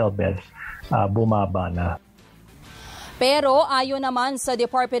hospital beds, bumaba na. Pero ayon naman sa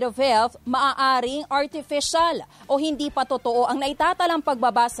Department of Health, maaaring artificial o hindi pa totoo ang naitatalang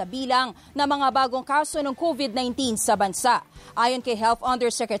pagbaba sa bilang ng mga bagong kaso ng COVID-19 sa bansa. Ayon kay Health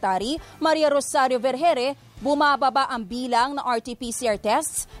Undersecretary Maria Rosario Vergere, bumababa ang bilang ng RT-PCR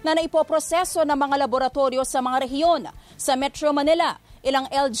tests na naipoproseso ng mga laboratorio sa mga rehiyon. Sa Metro Manila, Ilang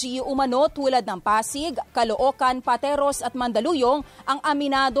LGU umano tulad ng Pasig, Caloocan, Pateros at Mandaluyong ang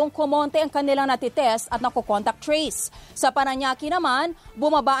aminadong kumonte ang kanilang natitest at nakocontact trace. Sa Paranaque naman,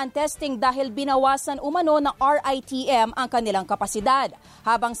 bumaba ang testing dahil binawasan umano ng RITM ang kanilang kapasidad.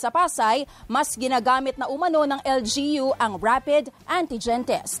 Habang sa Pasay, mas ginagamit na umano ng LGU ang rapid antigen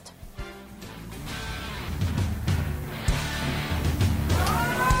test.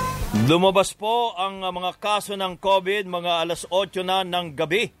 Lumabas po ang mga kaso ng COVID mga 8:00 na ng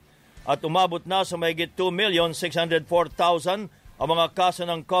gabi at umabot na sa mahigit 2,604,000 ang mga kaso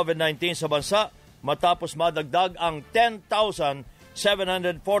ng COVID-19 sa bansa matapos madagdag ang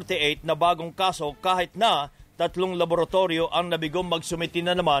 10,748 na bagong kaso kahit na 3 laboratorio ang nabigong magsumiti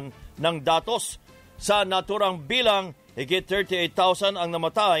na naman ng datos. Sa naturang bilang, higit 38,000 ang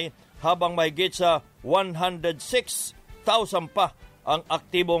namatay habang mahigit sa 106,000 pa ang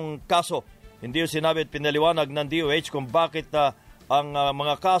aktibong kaso. Hindi sinabi at pinaliwanag ng DOH kung bakit ang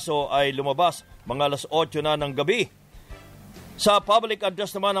mga kaso ay lumabas mga 8:00 na ng gabi. Sa public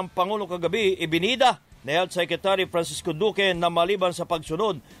address naman ng Pangulo kagabi, ibinida ni Health Secretary Francisco Duque na maliban sa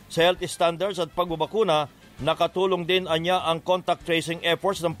pagsunod sa health standards at pagbabakuna, nakatulong din anya ang contact tracing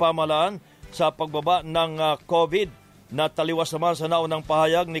efforts ng pamahalaan sa pagbaba ng COVID. Nataliwas naman sa naunang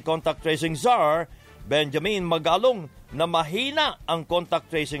pahayag ni contact tracing czar Benjamin Magalong na mahina ang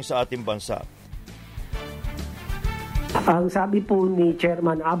contact tracing sa ating bansa. Ang sabi po ni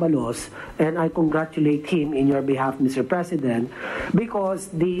Chairman Abalos, and I congratulate him in your behalf, Mr. President,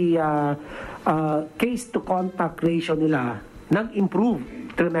 because the case-to-contact ratio nila nag-improve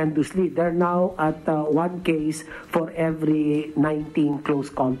tremendously. They're now at 1 case for every 19 close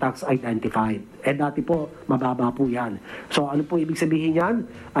contacts identified. Eh dati po, mababa po yan. So ano po ibig sabihin yan?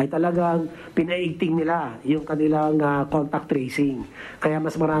 Ay talagang pinaigting nila yung kanilang contact tracing. Kaya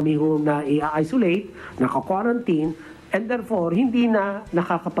mas marami hong na i-isolate, naka-quarantine, and therefore hindi na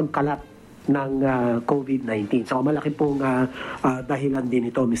nakakapagkalat ng COVID-19. So malaki pong dahilan din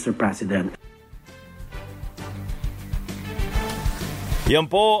ito, Mr. President. Yan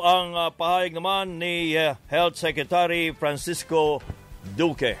po ang pahayag naman ni Health Secretary Francisco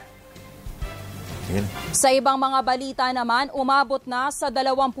Duque. Sa ibang mga balita naman, umabot na sa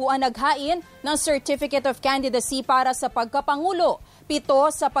 20 ang naghain ng Certificate of Candidacy para sa pagkapangulo,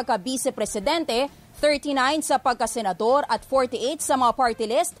 7 sa pagka-vice-presidente, 39 sa pagkasenador at 48 sa mga party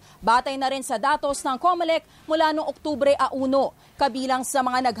list, batay na rin sa datos ng COMELEC mula noong Oktubre 1. Kabilang sa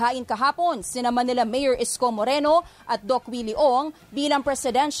mga naghain kahapon, sina Manila Mayor Isko Moreno at Doc Willie Ong bilang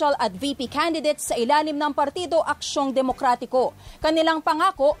presidential at VP candidates sa ilalim ng Partido Aksyong Demokratiko. Kanilang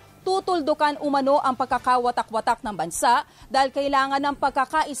pangako, tutuldukan umano ang pagkakawatak-watak ng bansa dahil kailangan ng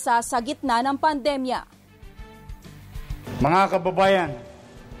pagkakaisa sa gitna ng pandemya. Mga kababayan,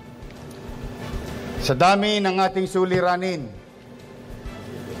 sa dami ng ating suliranin,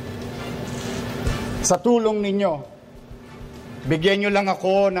 sa tulong ninyo, bigyan nyo lang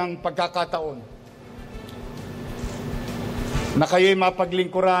ako ng pagkakataon na kayo'y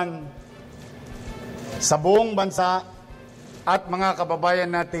mapaglingkuran sa buong bansa at mga kababayan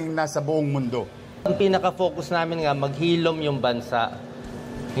nating nasa buong mundo. Ang pinaka-focus namin nga, maghilom yung bansa.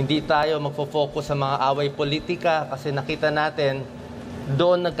 Hindi tayo magfo-focus sa mga away politika kasi nakita natin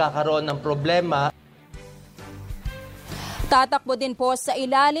doon nagkakaroon ng problema. Tatakbo din po sa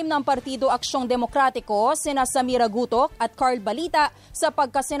ilalim ng Partido Aksyong Demokratiko sina Samira Gutok at Carl Balita sa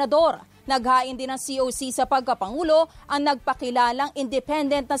pagkasenador. Naghain din ng COC sa pagkapangulo ang nagpakilalang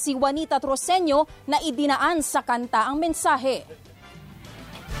independent na si Juanita Troseño na idinaan sa kanta ang mensahe.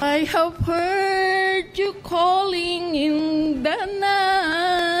 I have heard you calling in the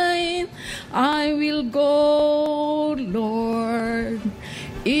night. I will go, Lord.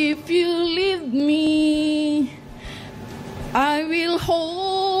 If you lead me, I will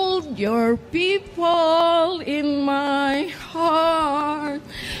hold your people in my heart.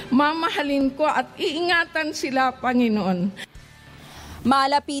 Mamahalin ko at iingatan sila, Panginoon.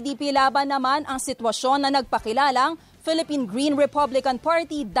 Mala PDP laban naman ang sitwasyon na nagpakilalang Philippine Green Republican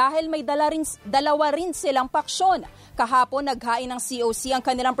Party dahil may dalawa rin silang paksyon. Kahapon naghain ng COC ang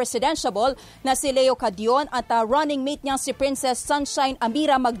kanilang presidentiable na si Leo Cadion at running mate niyang si Princess Sunshine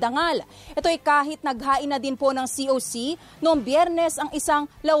Amira Magdangal. Ito'y kahit naghain na din po ng COC noong Biyernes ang isang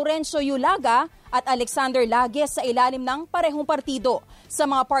Laurencio Yulaga at Alexander Lagues sa ilalim ng parehong partido. Sa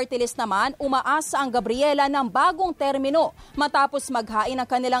mga party list naman, umaasa ang Gabriela ng bagong termino matapos maghain ang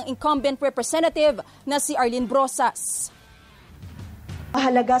kanilang incumbent representative na si Arlene Brosas.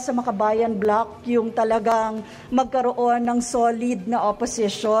 Mahalaga sa Makabayan Bloc yung talagang magkaroon ng solid na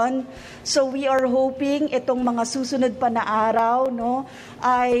opposition. So we are hoping itong mga susunod pa na araw, no,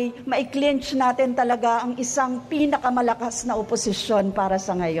 ay maiklinch natin talaga ang isang pinakamalakas na oposisyon para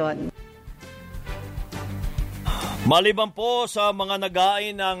sa ngayon. Maliban po sa mga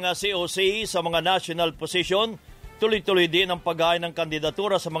nag-aay ng COC sa mga national position, tuloy-tuloy din ang pag-aay ng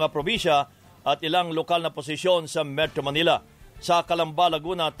kandidatura sa mga probinsya at ilang lokal na posisyon sa Metro Manila. Sa Calamba,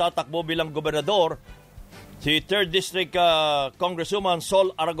 Laguna, tatakbo bilang gobernador si 3rd District Congresswoman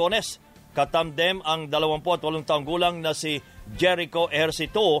Sol Aragones. Katamdem ang 28 taong gulang na si Jericho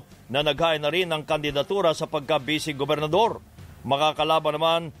Ejercito na naghain na rin ng kandidatura sa pagka-vice gobernador. Makakalaban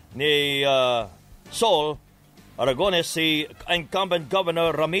naman ni Sol Aragones si incumbent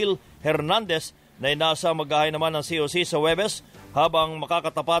Governor Ramil Hernandez na inasa maghain naman ng COC sa Huwebes, habang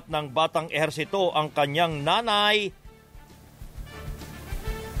makakatapat ng batang Ejercito ang kanyang nanay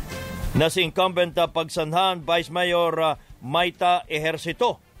na si incumbent Pagsanhan Vice Mayor Maita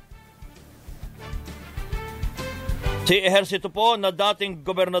Ejercito. Si Ejercito po na dating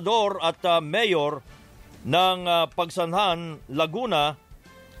gobernador at mayor ng Pagsanhan, Laguna,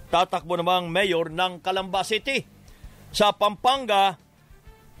 tatakbo namang mayor ng Calamba City. Sa Pampanga,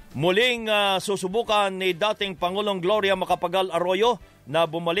 muling susubukan ni dating Pangulong Gloria Macapagal Arroyo na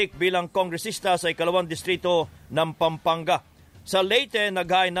bumalik bilang kongresista sa 2nd distrito ng Pampanga. Sa Leyte,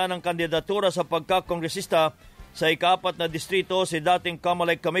 naghain na ng kandidatura sa pagkakongresista sa 4th na distrito si dating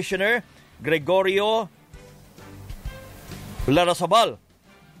Comelec Commissioner Gregorio Larrazabal,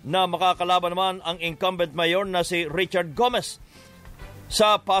 na makakalaban naman ang incumbent mayor na si Richard Gomez.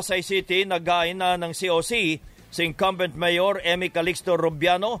 Sa Pasay City, naghain na ng COC si incumbent mayor Emmy Calixto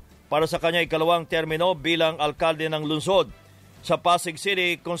Rubiano para sa kanya 2nd termino bilang alkalde ng lungsod. Sa Pasig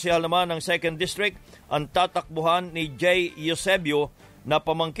City, konsehal naman ng 2nd District ang tatakbuhan ni Jay Eusebio na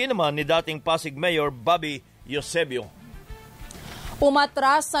pamangkin naman ni dating Pasig Mayor Bobby Eusebio.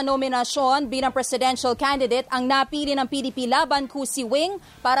 Umatras sa nominasyon bilang presidential candidate ang napili ng PDP laban Kusi Wing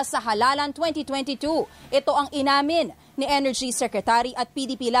para sa halalan 2022. Ito ang inamin ni Energy Secretary at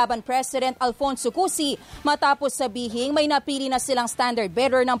PDP laban President Alfonso Cusi matapos sabihing may napili na silang standard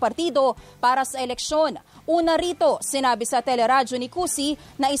bearer ng partido para sa eleksyon. Una rito, sinabi sa teleradyo ni Cusi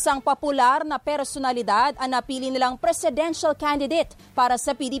na isang popular na personalidad ang napili nilang presidential candidate para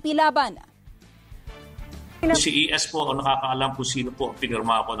sa PDP laban. Si ES po ang nakakaalam kung sino po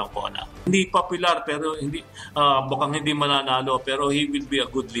pinirma ko ng CONA. Hindi popular pero hindi mukhang hindi mananalo, pero he will be a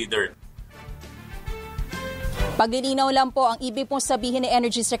good leader. Paglilinaw lang po, ang ibig pong sabihin ni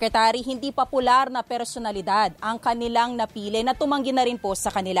Energy Secretary, hindi popular na personalidad ang kanilang napili na tumanggi na rin po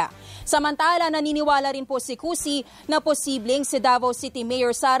sa kanila. Samantala, naniniwala rin po si Cusi na posibleng si Davao City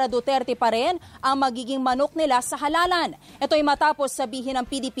Mayor Sara Duterte pa rin ang magiging manok nila sa halalan. Ito ay matapos sabihin ng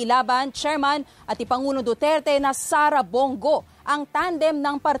PDP Laban Chairman at Pangulo Duterte na Sara Bongo ang tandem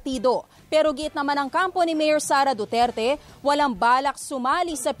ng partido. Pero giit naman ang kampo ni Mayor Sara Duterte, walang balak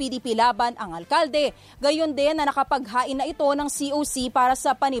sumali sa PDP laban ang alkalde. Gayon din na nakapaghain na ito ng COC para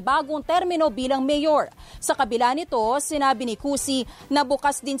sa panibagong termino bilang mayor. Sa kabila nito, sinabi ni Cusi na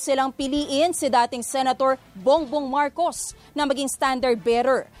bukas din silang piliin si dating Senator Bongbong Marcos na maging standard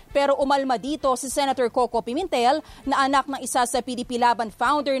bearer. Pero umalma dito si Senator Coco Pimentel na anak ng isa sa PDP Laban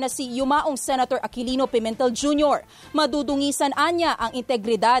founder na si yumaong Senator Aquilino Pimentel Jr. Madudungisan anya ang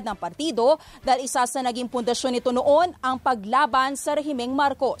integridad ng partido dahil isa sa naging pundasyon nito noon ang paglaban sa rehimeng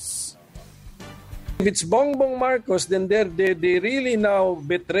Marcos. If it's Bongbong Marcos, then they really now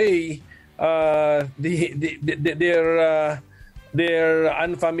betray their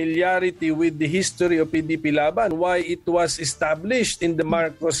unfamiliarity with the history of PDP Laban, why it was established in the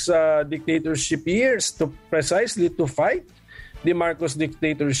Marcos dictatorship years precisely to fight the Marcos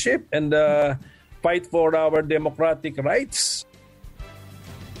dictatorship and fight for our democratic rights.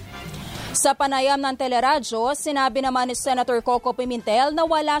 Sa panayam ng teleradyo, sinabi naman ni Senator Coco Pimentel na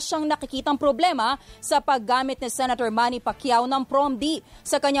wala siyang nakikitang problema sa paggamit ni Senator Manny Pacquiao ng Prom-D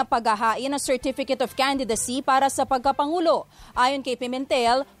sa kanyang paghahain ng Certificate of Candidacy para sa pagkapangulo. Ayon kay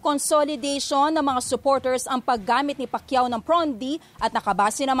Pimentel, consolidation ng mga supporters ang paggamit ni Pacquiao ng Prom-D at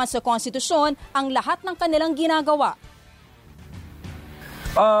nakabase naman sa konstitusyon ang lahat ng kanilang ginagawa.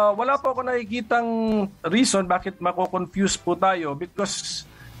 Wala po ako nakikitang reason bakit mako-confuse po tayo because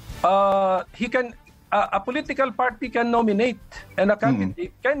a political party can nominate and a candidate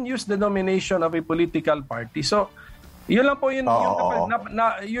can use the nomination of a political party. So, yun lang po yun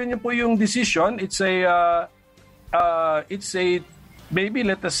po yung decision. It's a maybe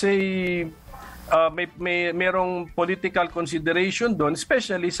let us say merong political consideration doon,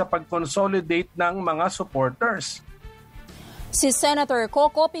 especially sa pag-consolidate ng mga supporters. Si Senator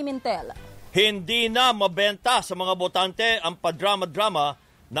Coco Pimentel. Hindi na mabenta sa mga botante ang padrama-drama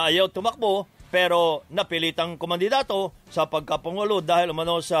na ayaw tumakbo pero napilitang kumandidato sa pagkapangulo dahil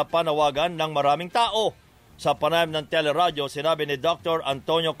umano sa panawagan ng maraming tao. Sa panayam ng teleradyo, sinabi ni Dr.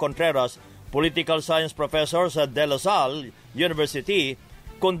 Antonio Contreras, Political Science Professor sa De La Salle University,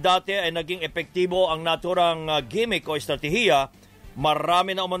 kung dati ay naging epektibo ang naturang gimmick o estratehiya,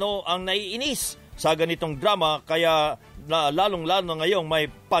 marami na umano ang naiinis sa ganitong drama kaya lalong-lalo ngayong may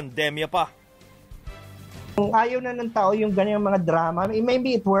pandemya pa. Ayaw na ng tao yung ganyang mga drama.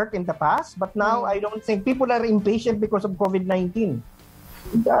 Maybe it worked in the past, but now I don't think people are impatient because of COVID-19.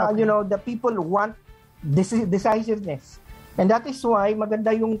 You know, the people want decisiveness. And that is why maganda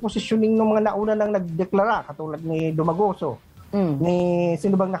yung positioning ng mga nauna nang nagdeklara, katulad ni Dumagoso. Ni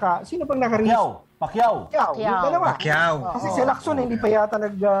sino bang naka-release? Pacquiao. Yung dalawa. Kasi si Lacson hindi pa yata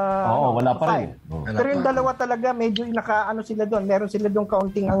wala pa rin. Pero yung dalawa talaga medyo naka-ano sila doon. Meron sila doon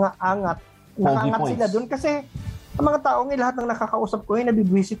kaunting angat. Nakaangat sila doon kasi ang mga tao lahat ng nakakausap ko ay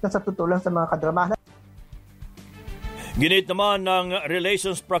nabibwisit na sa totoo lang sa mga kadramahan. Ginit naman ng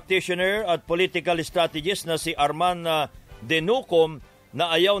relations practitioner at political strategist na si Arman Denucom na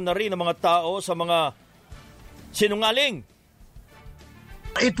ayaw na rin ng mga tao sa mga sinungaling.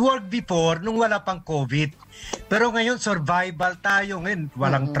 It worked before nung wala pang COVID. Pero ngayon survival tayo ngayon.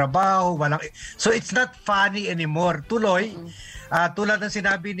 Walang trabaho, so it's not funny anymore. Tuloy, tulad ng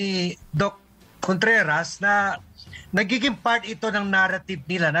sinabi ni Doc Contreras na nagiging part ito ng narrative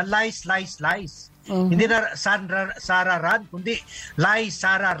nila na lies. Hindi na sararan, kundi lies,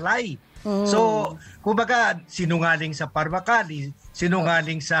 sarar-lie. So, kumbaga, sinungaling sa Parmacali,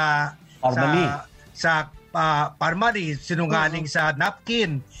 sinungaling sa Parmali, sinungaling sa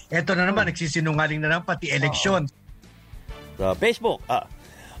napkin. Ito na naman, nagsisinungaling na naman pati eleksyon. Sa Facebook,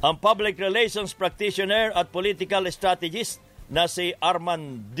 ang public relations practitioner at political strategist na si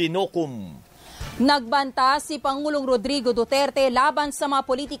Arman Dinocum. Nagbanta si Pangulong Rodrigo Duterte laban sa mga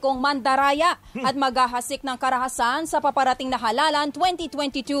politikong mandaraya at maghahasik ng karahasan sa paparating na halalan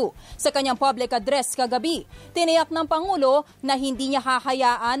 2022. Sa kanyang public address kagabi, tiniyak ng Pangulo na hindi niya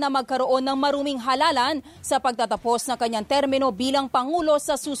hahayaan na magkaroon ng maruming halalan sa pagtatapos ng kanyang termino bilang Pangulo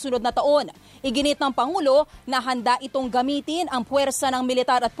sa susunod na taon. Iginit ng Pangulo na handa itong gamitin ang puwersa ng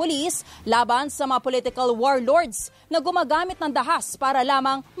militar at pulis laban sa mga political warlords na gumagamit ng dahas para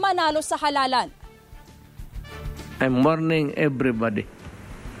lamang manalo sa halalan. I'm warning everybody.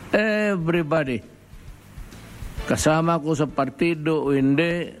 Kasama ko sa partido o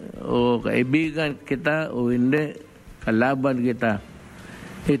hindi, o kaibigan kita o hindi, kalaban kita.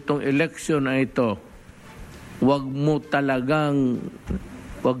 Itong eleksyon na ito, wag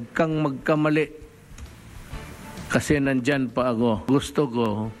kang magkamali. Kasi nandyan pa ako. Gusto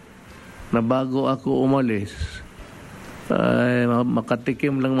ko na bago ako umalis, ay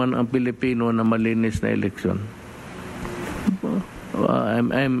makatikim lang man ang Pilipino na malinis na eleksyon.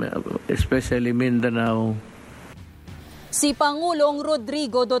 I'm especially Mindanao. Si Pangulong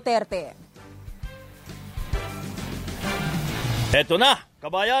Rodrigo Duterte. Eto na,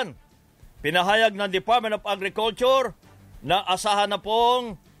 kabayan. Pinahayag ng Department of Agriculture na asahan na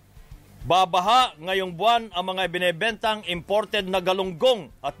pong babaha ngayong buwan ang mga binebentang imported na galunggong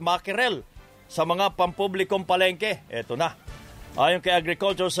at mackerel sa mga pampublikong palengke. Eto na. Ayon kay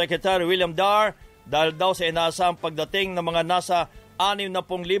Agriculture Secretary William Dar, dahil daw sa inaasahang pagdating ng mga nasa 60,000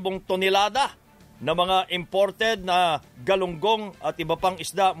 tonelada na mga imported na galunggong at iba pang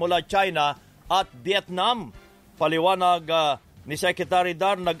isda mula China at Vietnam. Paliwanag ni Secretary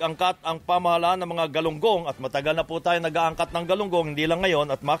Dar, nag-angkat ang pamahalaan ng mga galunggong at matagal na po tayo nag-aangkat ng galunggong, hindi lang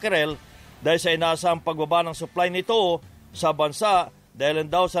ngayon, at mackerel dahil sa inaasahang pagbaba ng supply nito sa bansa dahil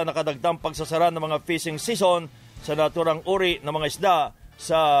daw sa nakadagdang pagsasara ng mga fishing season sa naturang uri ng mga isda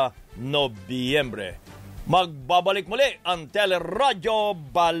sa Nobyembre. Magbabalik muli ang Teleradyo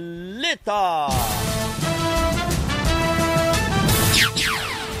Balita.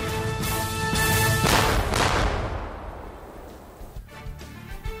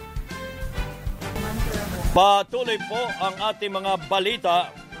 Patuloy po ang ating mga balita.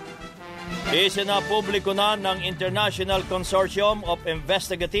 Isinapubliko na ng International Consortium of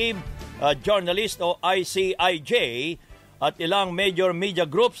Investigative Journalists o ICIJ at ilang major media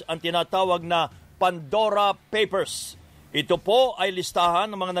groups ang tinatawag na Pandora Papers. Ito po ay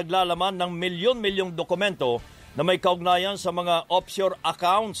listahan ng mga naglalaman ng milyon-milyong dokumento na may kaugnayan sa mga offshore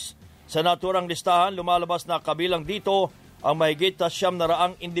accounts. Sa naturang listahan, lumalabas na kabilang dito ang mahigit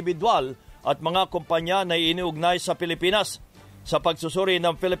 700 individual at mga kumpanya na iniugnay sa Pilipinas. Sa pagsusuri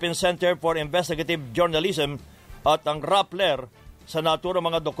ng Philippine Center for Investigative Journalism at ang Rappler sa naturang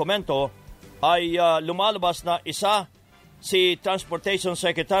mga dokumento ay lumalabas na isa si Transportation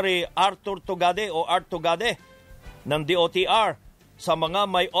Secretary Arthur Tugade o Art Tugade ng DOTR sa mga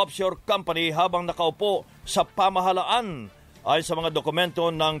may offshore company habang nakaupo sa pamahalaan. Ayon sa mga dokumento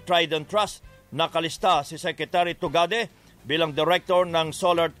ng Trident Trust, nakalista si Secretary Tugade bilang Director ng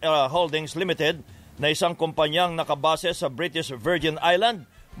Solar Holdings Limited na isang kumpanyang nakabase sa British Virgin Island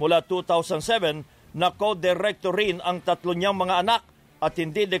mula 2007 na co-director rin ang 3 niyang mga anak at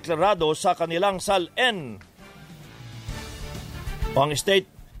hindi deklarado sa kanilang SALN. Ang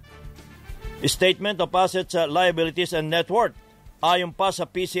Statement of Assets, Liabilities and Net Worth. Ayon pa sa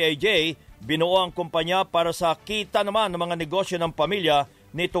PCAJ, binuo ang kumpanya para sa kita naman ng mga negosyo ng pamilya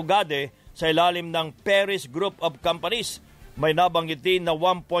ni Tugade sa ilalim ng Paris Group of Companies. May nabanggit din na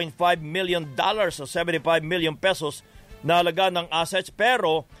 $1.5 million o 75 million pesos na halaga ng assets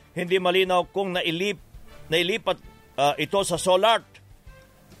pero hindi malinaw kung nailipat ito sa Solart.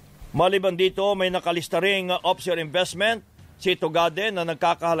 Maliban dito, may nakalista ring offshore investment si Tugade na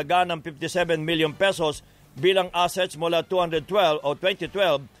nagkakahalaga ng 57 million pesos bilang assets mula 2012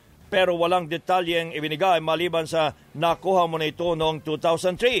 pero walang detalyeng ibinigay maliban sa nakuha mo na ito noong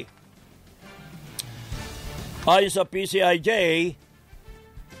 2003. Ayon sa PCIJ,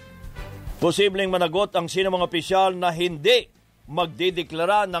 posibleng managot ang sino mga opisyal na hindi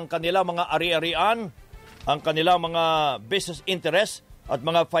magdideklara ng kanilang mga ari-arian, ang kanilang mga business interests at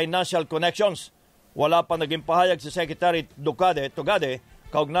mga financial connections. Wala pa naging pahayag si Secretary Tugade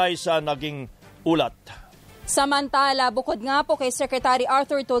kaugnay sa naging ulat. Samantala, bukod nga po kay Secretary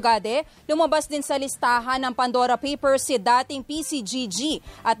Arthur Tugade, lumabas din sa listahan ng Pandora Papers si dating PCGG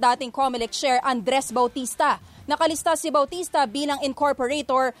at dating COMELEC Chair Andres Bautista. Nakalista si Bautista bilang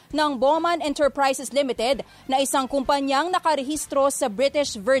incorporator ng Bowman Enterprises Limited na isang kumpanyang nakarehistro sa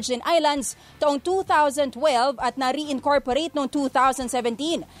British Virgin Islands taong 2012 at na-reincorporate noong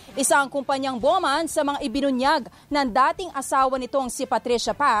 2017. Isang kumpanyang Bowman sa mga ibinunyag ng dating asawa nitong si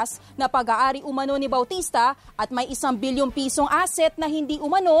Patricia Paz na pag-aari umano ni Bautista at may 1 bilyong pisong asset na hindi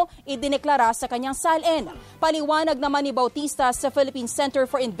umano idineklara sa kanyang SALN. Paliwanag naman ni Bautista sa Philippine Center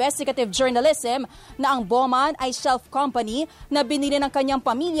for Investigative Journalism na ang Bowman ay shelf company na binili ng kanyang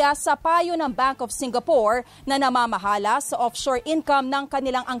pamilya sa payo ng Bank of Singapore na namamahala sa offshore income ng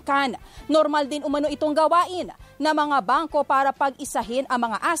kanilang angkan. Normal din umano itong gawain na mga bangko para pag-isahin ang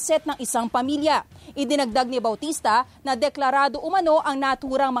mga asset ng isang pamilya. Idinagdag ni Bautista na deklarado umano ang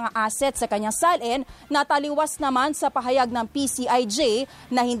naturang mga asset sa kanyang SALN na taliwas naman sa pahayag ng PCIJ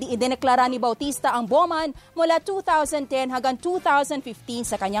na hindi idineklara ni Bautista ang Bowman mula 2010 hanggang 2015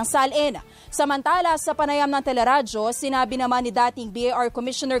 sa kanyang SALN. Samantala, sa panayam ng teleradyo, sinabi naman ni dating BAR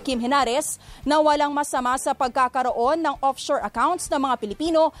Commissioner Kim Henares na walang masama sa pagkakaroon ng offshore accounts ng mga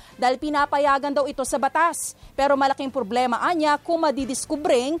Pilipino dahil pinapayagan daw ito sa batas. Pero malaking problema anya kung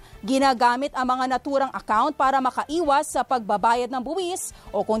madidiskubreng ginagamit ang mga naturang account para makaiwas sa pagbabayad ng buwis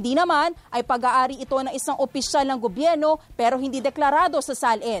o kung di naman ay pag-aari ito ng isang opisyal ng gobyerno pero hindi deklarado sa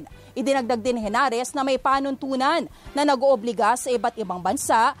SALN. Idinagdag din ni Henares na may panuntunan na nag-oobliga sa iba't ibang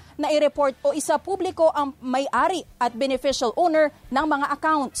bansa na i-report o isa publiko ang may-ari at beneficial owner ng mga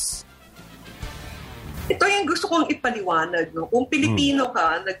accounts. Ito yung gusto kong ipaliwanag. No? Kung Pilipino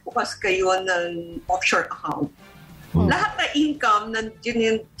ka, nagbukas kayo ng offshore account, lahat na income na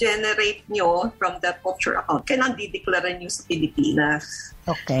generate nyo from that offshore account, kailangan dideklara nyo sa Pilipinas.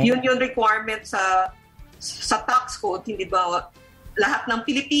 Okay. Yun yung requirement sa tax code, hindi ba lahat ng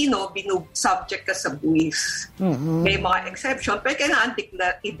Pilipino subject ka sa buwis. May mga exception, pero kailangan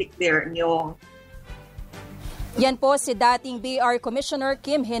i-declare nyo. Yan po si dating BR Commissioner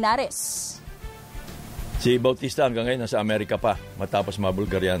Kim Henares. Si Bautista hanggang ngayon nasa Amerika pa matapos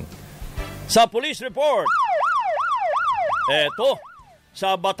mabulgar yan. Sa police report, eto,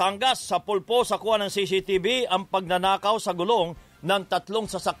 sa Batangas, sa pulpo sa kuha ng CCTV ang pagnanakaw sa gulong ng 3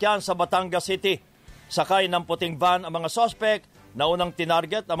 sasakyan sa Batangas City. Sakay ng puting van ang mga suspect na unang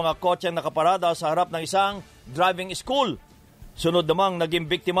tinarget ang mga kotseng nakaparada sa harap ng isang driving school. Sunod namang naging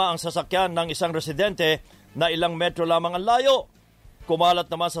biktima ang sasakyan ng isang residente na ilang metro lamang ang layo. Kumalat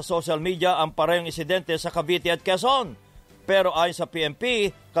naman sa social media ang parehong insidente sa Cavite at Quezon. Pero ayon sa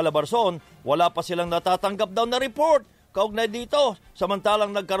PNP, Calabarzon, wala pa silang natatanggap daw na report kaugnay dito.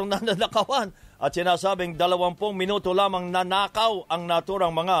 Samantalang nagkaroon na nanakawan at sinasabing 20 minuto lamang nanakaw ang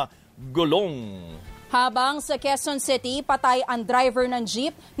naturang mga gulong. Habang sa Quezon City, patay ang driver ng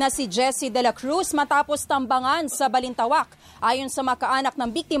jeep na si Jesse De La Cruz matapos tambangan sa Balintawak. Ayon sa makaanak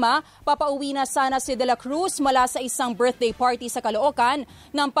ng biktima, papauwi na sana si De La Cruz mula sa isang birthday party sa Caloocan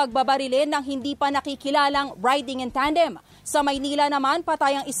nang pagbabarilin ng hindi pa nakikilalang riding in tandem. Sa Maynila naman,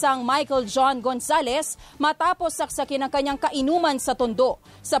 patay ang isang Michael John Gonzales matapos saksakin ang kanyang kainuman sa Tondo.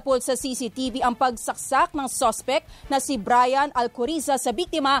 Sa pool sa CCTV ang pagsaksak ng suspect na si Brian Alcoriza sa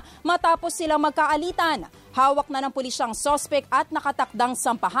biktima matapos silang magkaalitan. Hawak na ng pulisya ang suspect at nakatakdang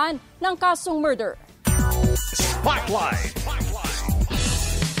sampahan ng kasong murder. Spotlight!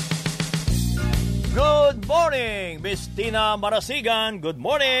 Good morning, Miss Tina Marasigan. Good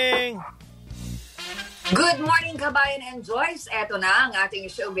morning! Good morning, Kabayan and Joyce. Eto na ang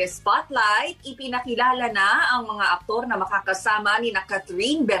ating showbiz spotlight. Ipinakilala na ang mga aktor na makakasama ni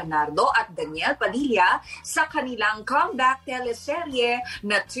Catherine Bernardo at Daniel Padilla sa kanilang comeback teleserye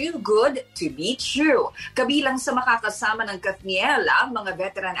na Too Good to Be True. Kabilang sa makakasama ng Kathniel ang mga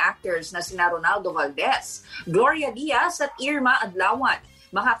veteran actors na sina Ronaldo Valdez, Gloria Diaz at Irma Adlawan.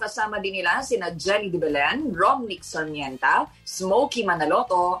 Makakasama din nila sina Jenny De Belen, Romnick Sarmienta, Smokey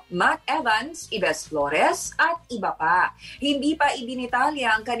Manaloto, Matt Evans, Ives Flores at iba pa. Hindi pa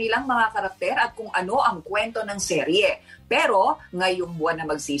idinitalya ang kanilang mga karakter at kung ano ang kwento ng serye. Pero ngayong buwan na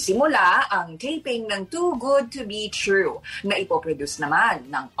magsisimula ang taping ng Too Good to Be True na ipoproduce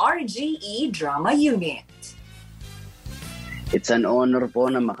naman ng RGE Drama Unit. It's an honor po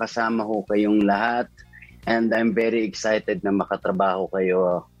na makasama ho kayong lahat. And I'm very excited na makatrabaho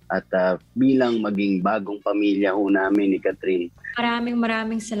kayo at bilang maging bagong pamilya ho namin ni Catherine.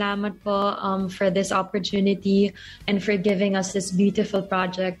 Maraming salamat po for this opportunity and for giving us this beautiful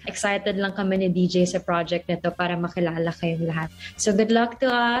project. Excited lang kami ni DJ sa project nito para makilala kayong lahat. So good luck to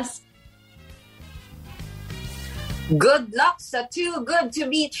us! Good luck sa Too Good to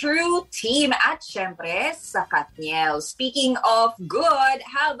Be True team at syempre sa Kathniel. Speaking of good,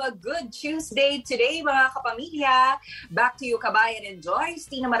 have a good Tuesday today mga kapamilya. Back to you, Kabayan and Joyce.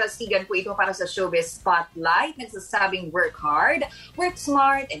 Tina Marasigan po ito para sa Showbiz Spotlight. Nagsasabing work hard, work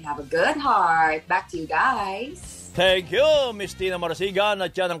smart, and have a good heart. Back to you guys. Thank you, Miss Tina Marasigan.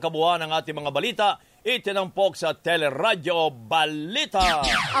 At yan ang kabuuan ng ating mga balita. Itinampok sa Radyo Balita.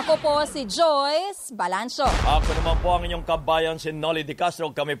 Ako po si Joyce Balancio. Ako naman po ang inyong kabayan si Nolly Di Castro.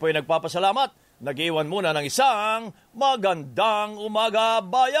 Kami po ay nagpapasalamat. Nag-iwan muna ng isang magandang umaga,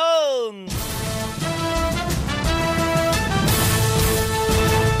 bayan!